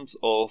 Sidearms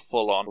or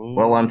full on?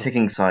 Well, I'm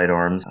taking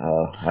sidearms.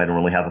 I don't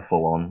really have a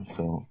full on,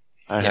 so.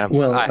 I have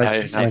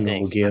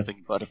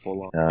nothing but a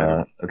full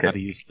on. Okay. How to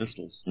use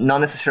pistols. Not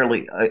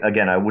necessarily.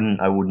 Again, I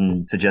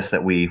wouldn't suggest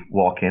that we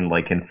walk in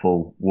like in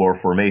full war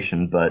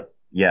formation, but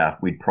yeah,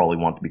 we'd probably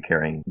want to be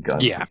carrying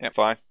guns. Yeah,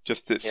 fine.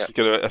 Just it's going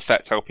to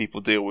affect how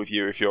people deal with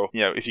you. If you're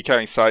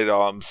carrying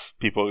sidearms,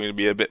 people are going to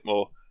be a bit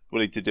more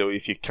willing to do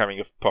if you're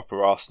carrying a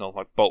proper arsenal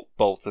like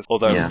bolters.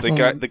 Although the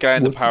guy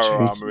in the power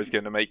armor is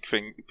going to make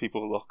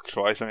people look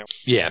twice anyway.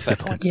 Yeah, fair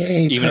point.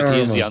 Yay, even if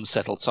he is the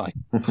unsettled type.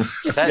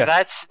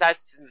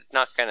 That's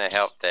not going to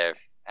help their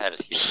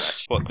attitude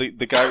much. What,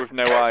 the guy with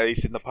no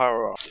eyes in the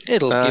power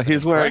armor?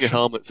 He's wearing a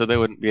helmet, so they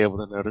wouldn't be able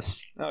to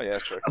notice. Oh yeah,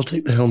 true. I'll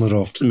take the helmet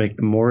off to make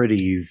them more at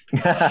ease.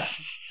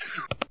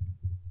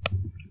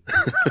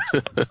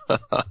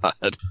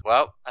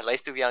 Well, at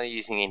least we'll be only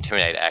using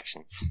intimidate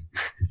actions.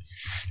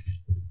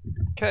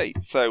 Okay,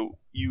 so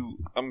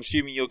I'm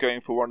assuming you're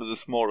going for one of the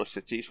smaller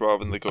cities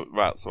rather than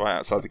right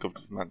outside the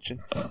governor's mansion.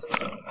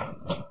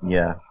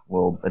 Yeah,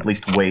 we'll at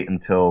least wait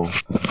until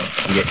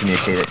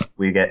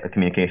we get a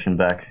communication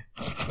back.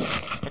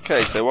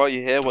 Okay, so while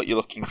you're here, what you're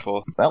looking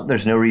for? Well,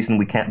 there's no reason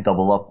we can't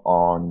double up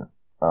on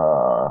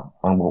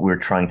what we're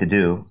trying to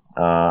do.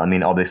 I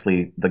mean,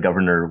 obviously, the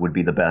governor would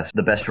be the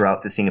best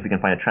route to seeing if we can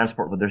find a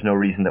transport, but there's no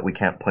reason that we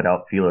can't put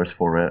out feelers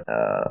for it,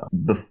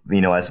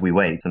 as we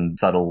wait, some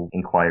subtle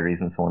inquiries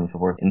and so on and so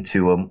forth,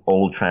 into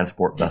old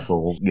transport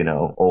vessels,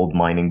 old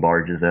mining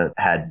barges that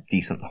had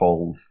decent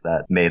hulls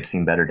that may have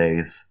seen better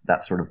days,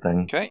 that sort of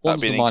thing. Okay,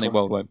 ones the mining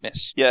world won't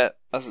miss. Yeah,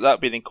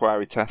 that'd be an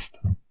inquiry test.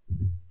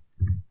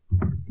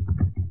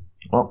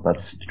 Well,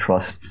 that's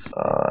Trust's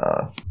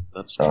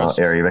Trust.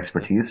 area of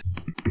expertise.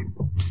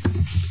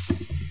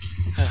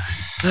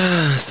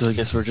 So I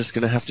guess we're just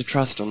going to have to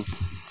trust him.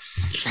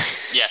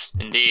 Yes,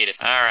 indeed.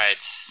 Alright,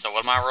 so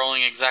what am I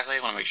rolling exactly? I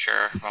want to make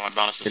sure what my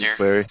bonus is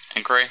here.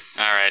 Inquiry?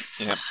 Alright.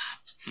 Yeah.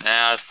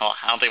 Well,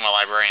 I don't think my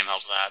librarian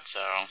helps that,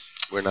 so...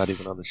 We're not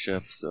even on the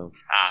ship, so...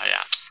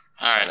 yeah.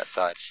 Alright. That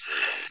side.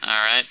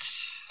 Alright.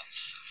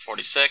 That's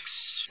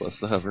 46. Plus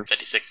the hover.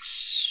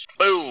 56.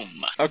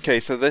 Boom! Okay,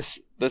 so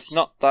there's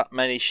not that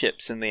many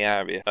ships in the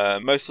area.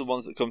 Most of the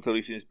ones that come to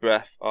Lucian's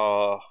Breath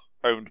are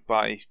owned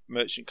by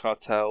merchant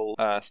cartel,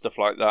 stuff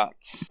like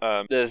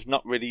that. There's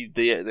not really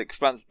the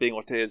expanse being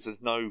what it is.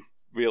 There's no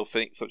real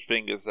such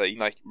thing as a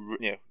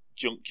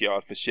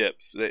junkyard for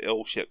ships.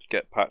 All ships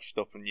get patched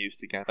up and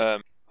used again.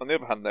 On the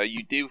other hand, though,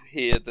 you do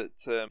hear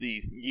that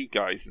these new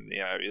guys in the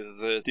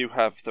area do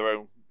have their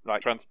own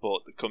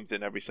transport that comes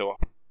in every so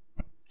often.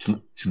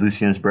 To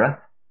Lucian's Breath?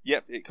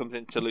 Yep, it comes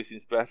into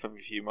Lucian's Breath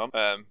every few months.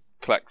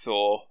 Collects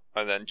ore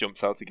and then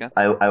jumps out again.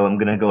 I'm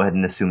going to go ahead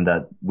and assume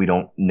that we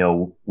don't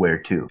know where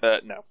to.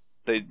 No.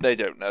 They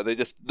don't know. They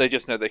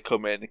just know they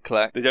come in and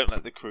collect. They don't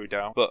let the crew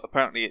down. But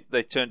apparently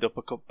they turned up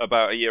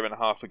about a year and a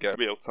half ago,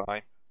 real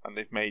time, and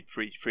they've made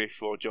three or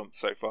four jumps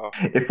so far.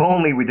 If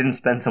only we didn't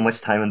spend so much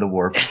time in the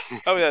warp.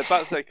 Oh yeah,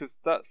 that's because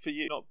that's for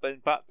you not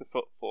been back to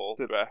Footfall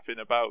to Breath in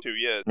about 2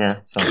 years. Yeah,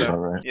 sounds about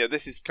right. Yeah,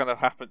 this is kind of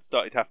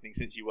started happening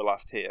since you were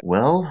last here.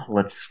 Well,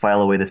 let's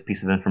file away this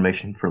piece of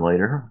information for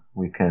later.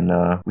 We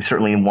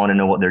certainly want to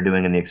know what they're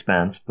doing in the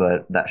Expanse,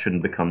 but that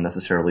shouldn't become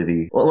necessarily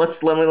the... Well, let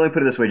me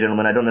put it this way,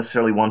 gentlemen. I don't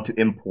necessarily want to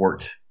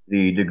import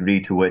the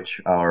degree to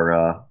which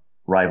our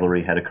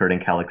rivalry had occurred in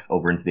Calyx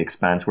over into the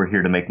Expanse. We're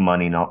here to make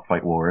money, not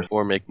fight wars.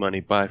 Or make money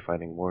by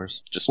fighting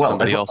wars. Just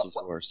somebody else's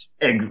wars.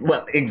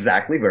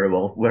 Exactly. Very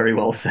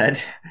well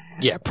said.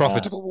 Yeah,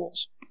 profitable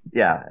wars.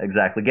 Yeah,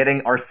 exactly.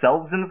 Getting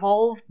ourselves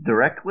involved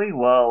directly,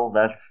 well,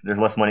 there's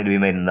less money to be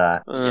made in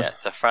that. Yeah,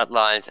 the front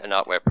lines are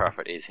not where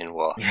profit is in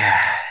war.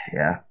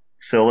 Yeah.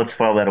 So let's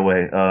file that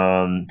away.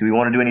 Do we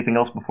want to do anything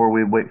else before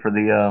we wait for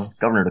the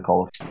governor to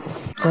call us?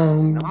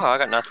 No, I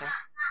got nothing.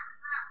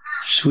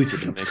 Should we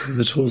pick up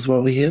server tools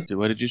while we're here?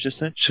 What did you just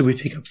say? Should we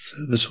pick up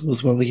server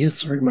tools while we're here?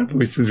 Sorry, my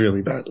voice is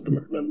really bad at the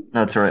moment.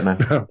 No, it's alright, man.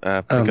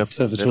 Pick up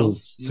server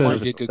tools. Might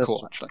be a good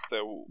call, actually.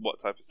 So what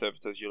type of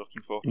servitors are you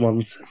looking for?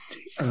 Ones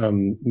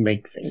that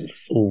make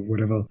things or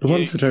whatever. The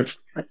ones that don't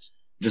fight.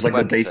 Just like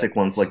the basic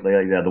ones, like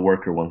the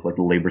worker ones, like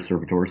the labor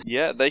servitors.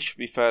 Yeah, they should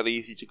be fairly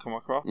easy to come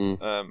across.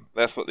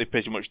 That's what they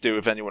pretty much do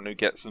with anyone who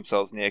gets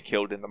themselves near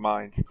killed in the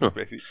mines.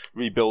 Basically,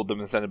 rebuild them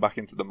and send them back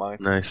into the mines.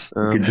 Nice.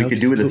 We could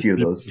do with a few of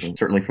those.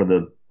 Certainly for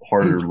the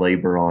harder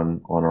labor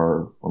on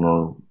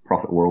our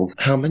Prophet world.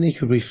 How many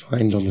could we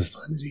find on this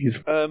planet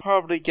easily?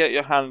 Probably get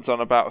your hands on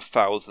about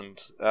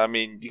 1,000. I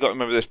mean, you got to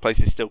remember this place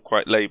is still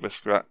quite labour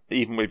scrap,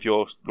 even with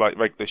your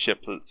regular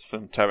ships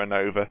from Terra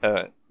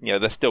Nova.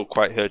 They're still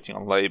quite hurting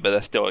on labour.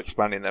 They're still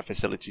expanding their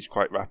facilities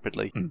quite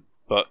rapidly.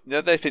 But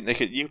they think they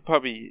could. You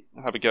probably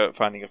have a go at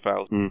finding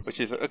 1,000,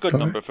 which is a good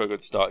number for a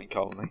good starting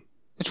colony.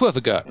 It's worth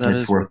a go. That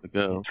is worth a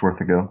go. It's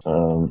worth a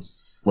go.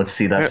 Let's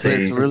see.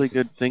 It's a really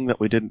good thing that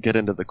we didn't get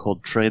into the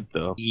cold trade,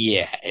 though.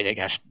 Yeah, I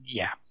guess.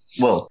 Yeah.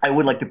 Well, I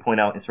would like to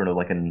point out in sort of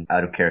like an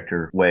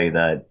out-of-character way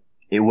that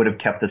it would have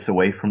kept us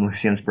away from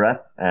Lucien's breath,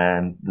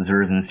 and the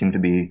Zurzans seem to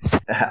be...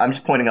 I'm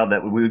just pointing out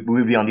that we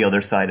would be on the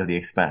other side of the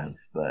Expanse,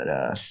 but...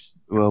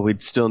 Well,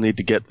 we'd still need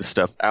to get the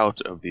stuff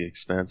out of the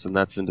Expanse, and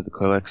that's into the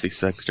Coexi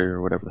sector,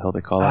 or whatever the hell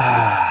they call it.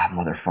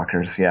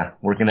 Motherfuckers, yeah.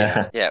 We're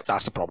gonna... Yeah,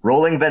 that's the problem.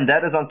 Rolling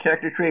vendettas on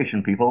character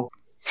creation, people.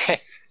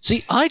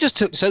 See, I just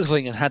took the sensible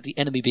thing and had the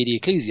enemy be the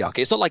Ecclesiarchy.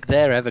 It's not like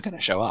they're ever going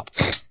to show up.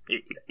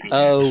 Wait.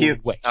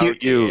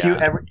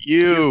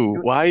 You!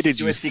 Why did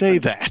you say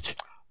that?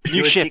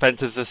 New ship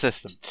enters the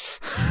system.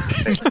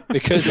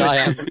 Because I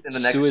am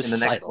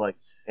suicidal.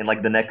 In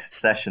the next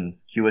session,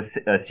 cue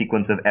a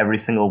sequence of every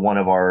single one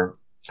of our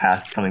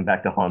past coming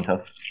back to haunt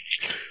us.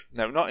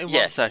 No, not in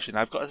one session.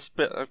 I've got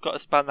to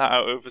span that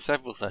out over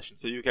several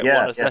sessions, so you get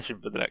one a session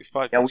for the next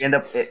 5 sessions. We end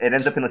up. It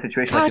ends up in a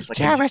situation God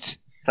damn it!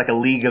 It's like a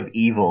league of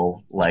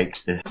evil, like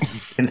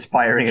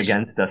conspiring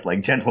against us.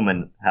 Like,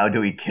 gentlemen, how do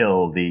we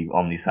kill the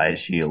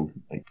Omniscience shield?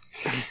 Like,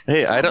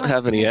 hey, I don't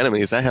have any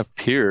enemies. I have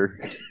Pyr.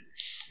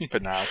 For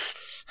now.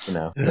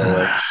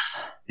 So,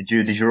 did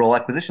you roll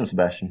acquisition,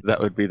 Sebastian? That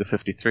would be the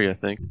 53, I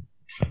think.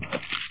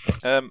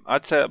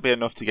 I'd say that'll be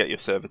enough to get your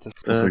servitors.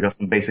 So we got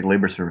some basic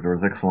labor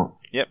servitors. Excellent.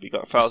 Yep, you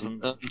got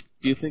 1,000. Do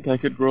you think I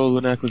could roll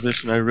an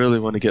acquisition? I really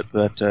want to get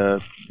that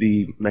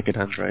the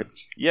Mechadendrite.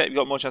 Yeah, you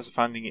got more chance of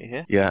finding it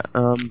here. Yeah.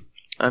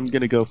 I'm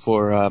gonna go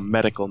for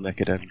medical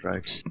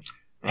Mechadendrite.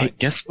 Hey,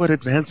 guess what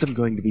advance I'm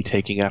going to be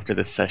taking after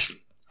this session?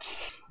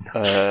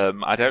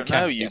 I don't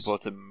know. You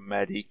bought a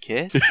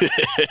medikit.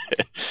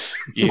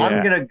 Yeah.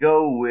 I'm gonna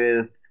go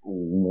with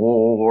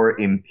War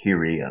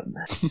Imperium.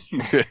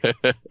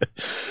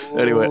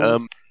 Anyway,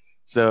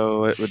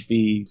 so it would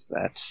be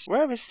that.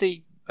 Where is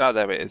the... Oh,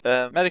 there it is.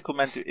 Medical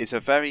mentor is a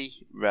very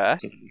rare.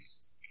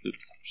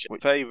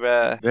 Very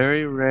rare.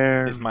 Very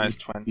rare. Is minus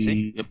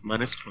 20. Yep,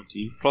 minus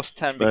 20. Plus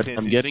 10 but because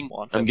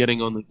I'm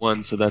getting only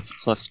one, so that's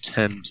plus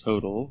 10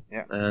 total.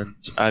 Yeah. And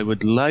I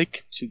would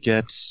like to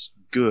get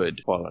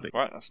good quality.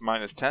 Right, that's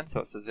minus 10, so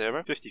that's a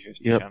 0.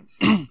 50-50 chance.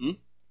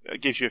 It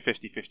gives you a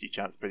 50-50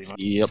 chance, pretty much.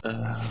 Yep.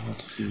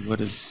 Let's see,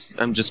 what is...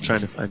 I'm just trying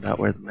to find out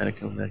where the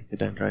medical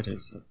Mechadendrite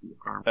is.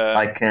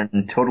 I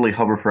can totally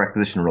hover for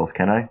acquisition rolls,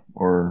 can I?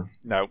 Or...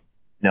 No.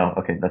 No,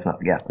 okay, that's not...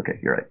 Yeah, okay,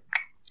 you're right.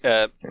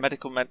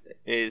 Medical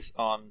is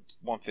on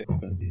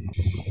 150.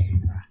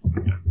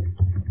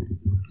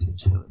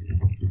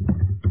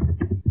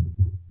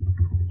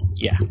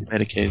 Yeah,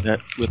 Medicaid. That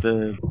with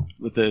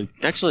a.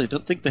 Actually, I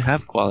don't think they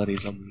have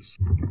qualities on these.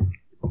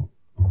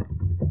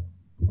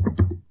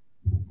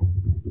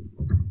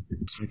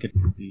 I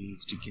could be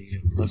used to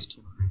gain a plus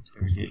 2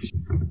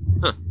 interrogation.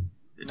 Huh.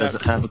 It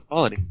doesn't have a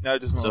quality. No, it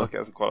doesn't look like it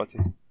has a quality.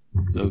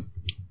 So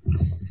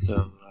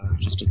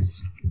just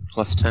its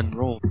plus 10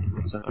 roll.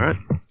 Alright.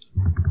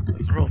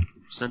 Let's roll.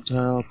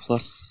 Percentile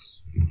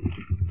plus...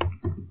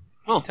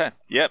 Oh. 10.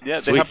 Yep, yeah,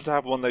 Sweet. They happen to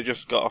have one they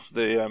just got off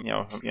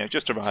the,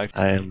 just arrived.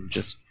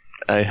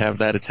 I have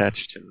that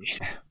attached to me.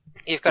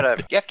 You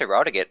have to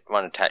roll to get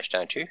one attached,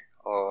 don't you?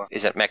 Or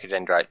is it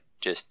Mechadendrite?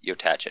 Just you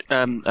attach it.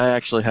 I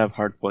actually have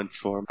hard points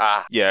for him.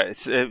 Yeah,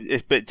 it's a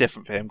bit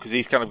different for him because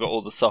he's kind of got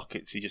all the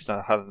sockets. He just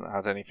hasn't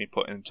had anything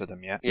put into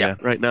them yet. Yeah.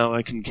 Right now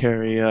I can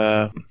carry.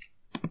 I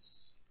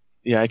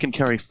can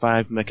carry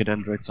 5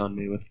 Mechadendrites on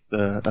me with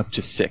up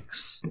to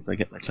 6 if I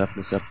get my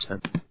toughness up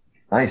 10.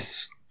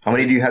 Nice. How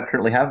many do you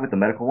currently have with the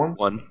medical one?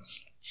 1.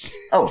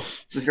 Oh,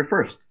 this is your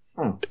first.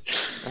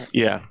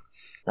 Yeah.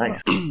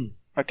 Nice.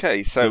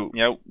 Okay, so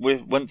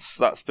once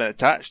that's been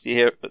attached, you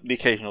hear the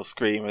occasional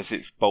scream as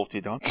it's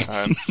bolted on.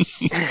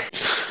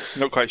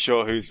 Not quite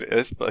sure whose it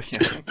is, but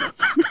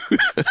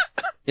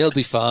he'll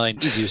be fine.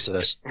 He's used to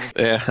this.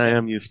 Yeah, I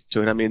am used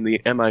to it. I mean, the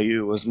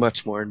MIU was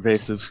much more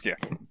invasive. Yeah,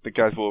 the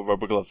guys wore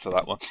rubber gloves for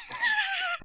that one.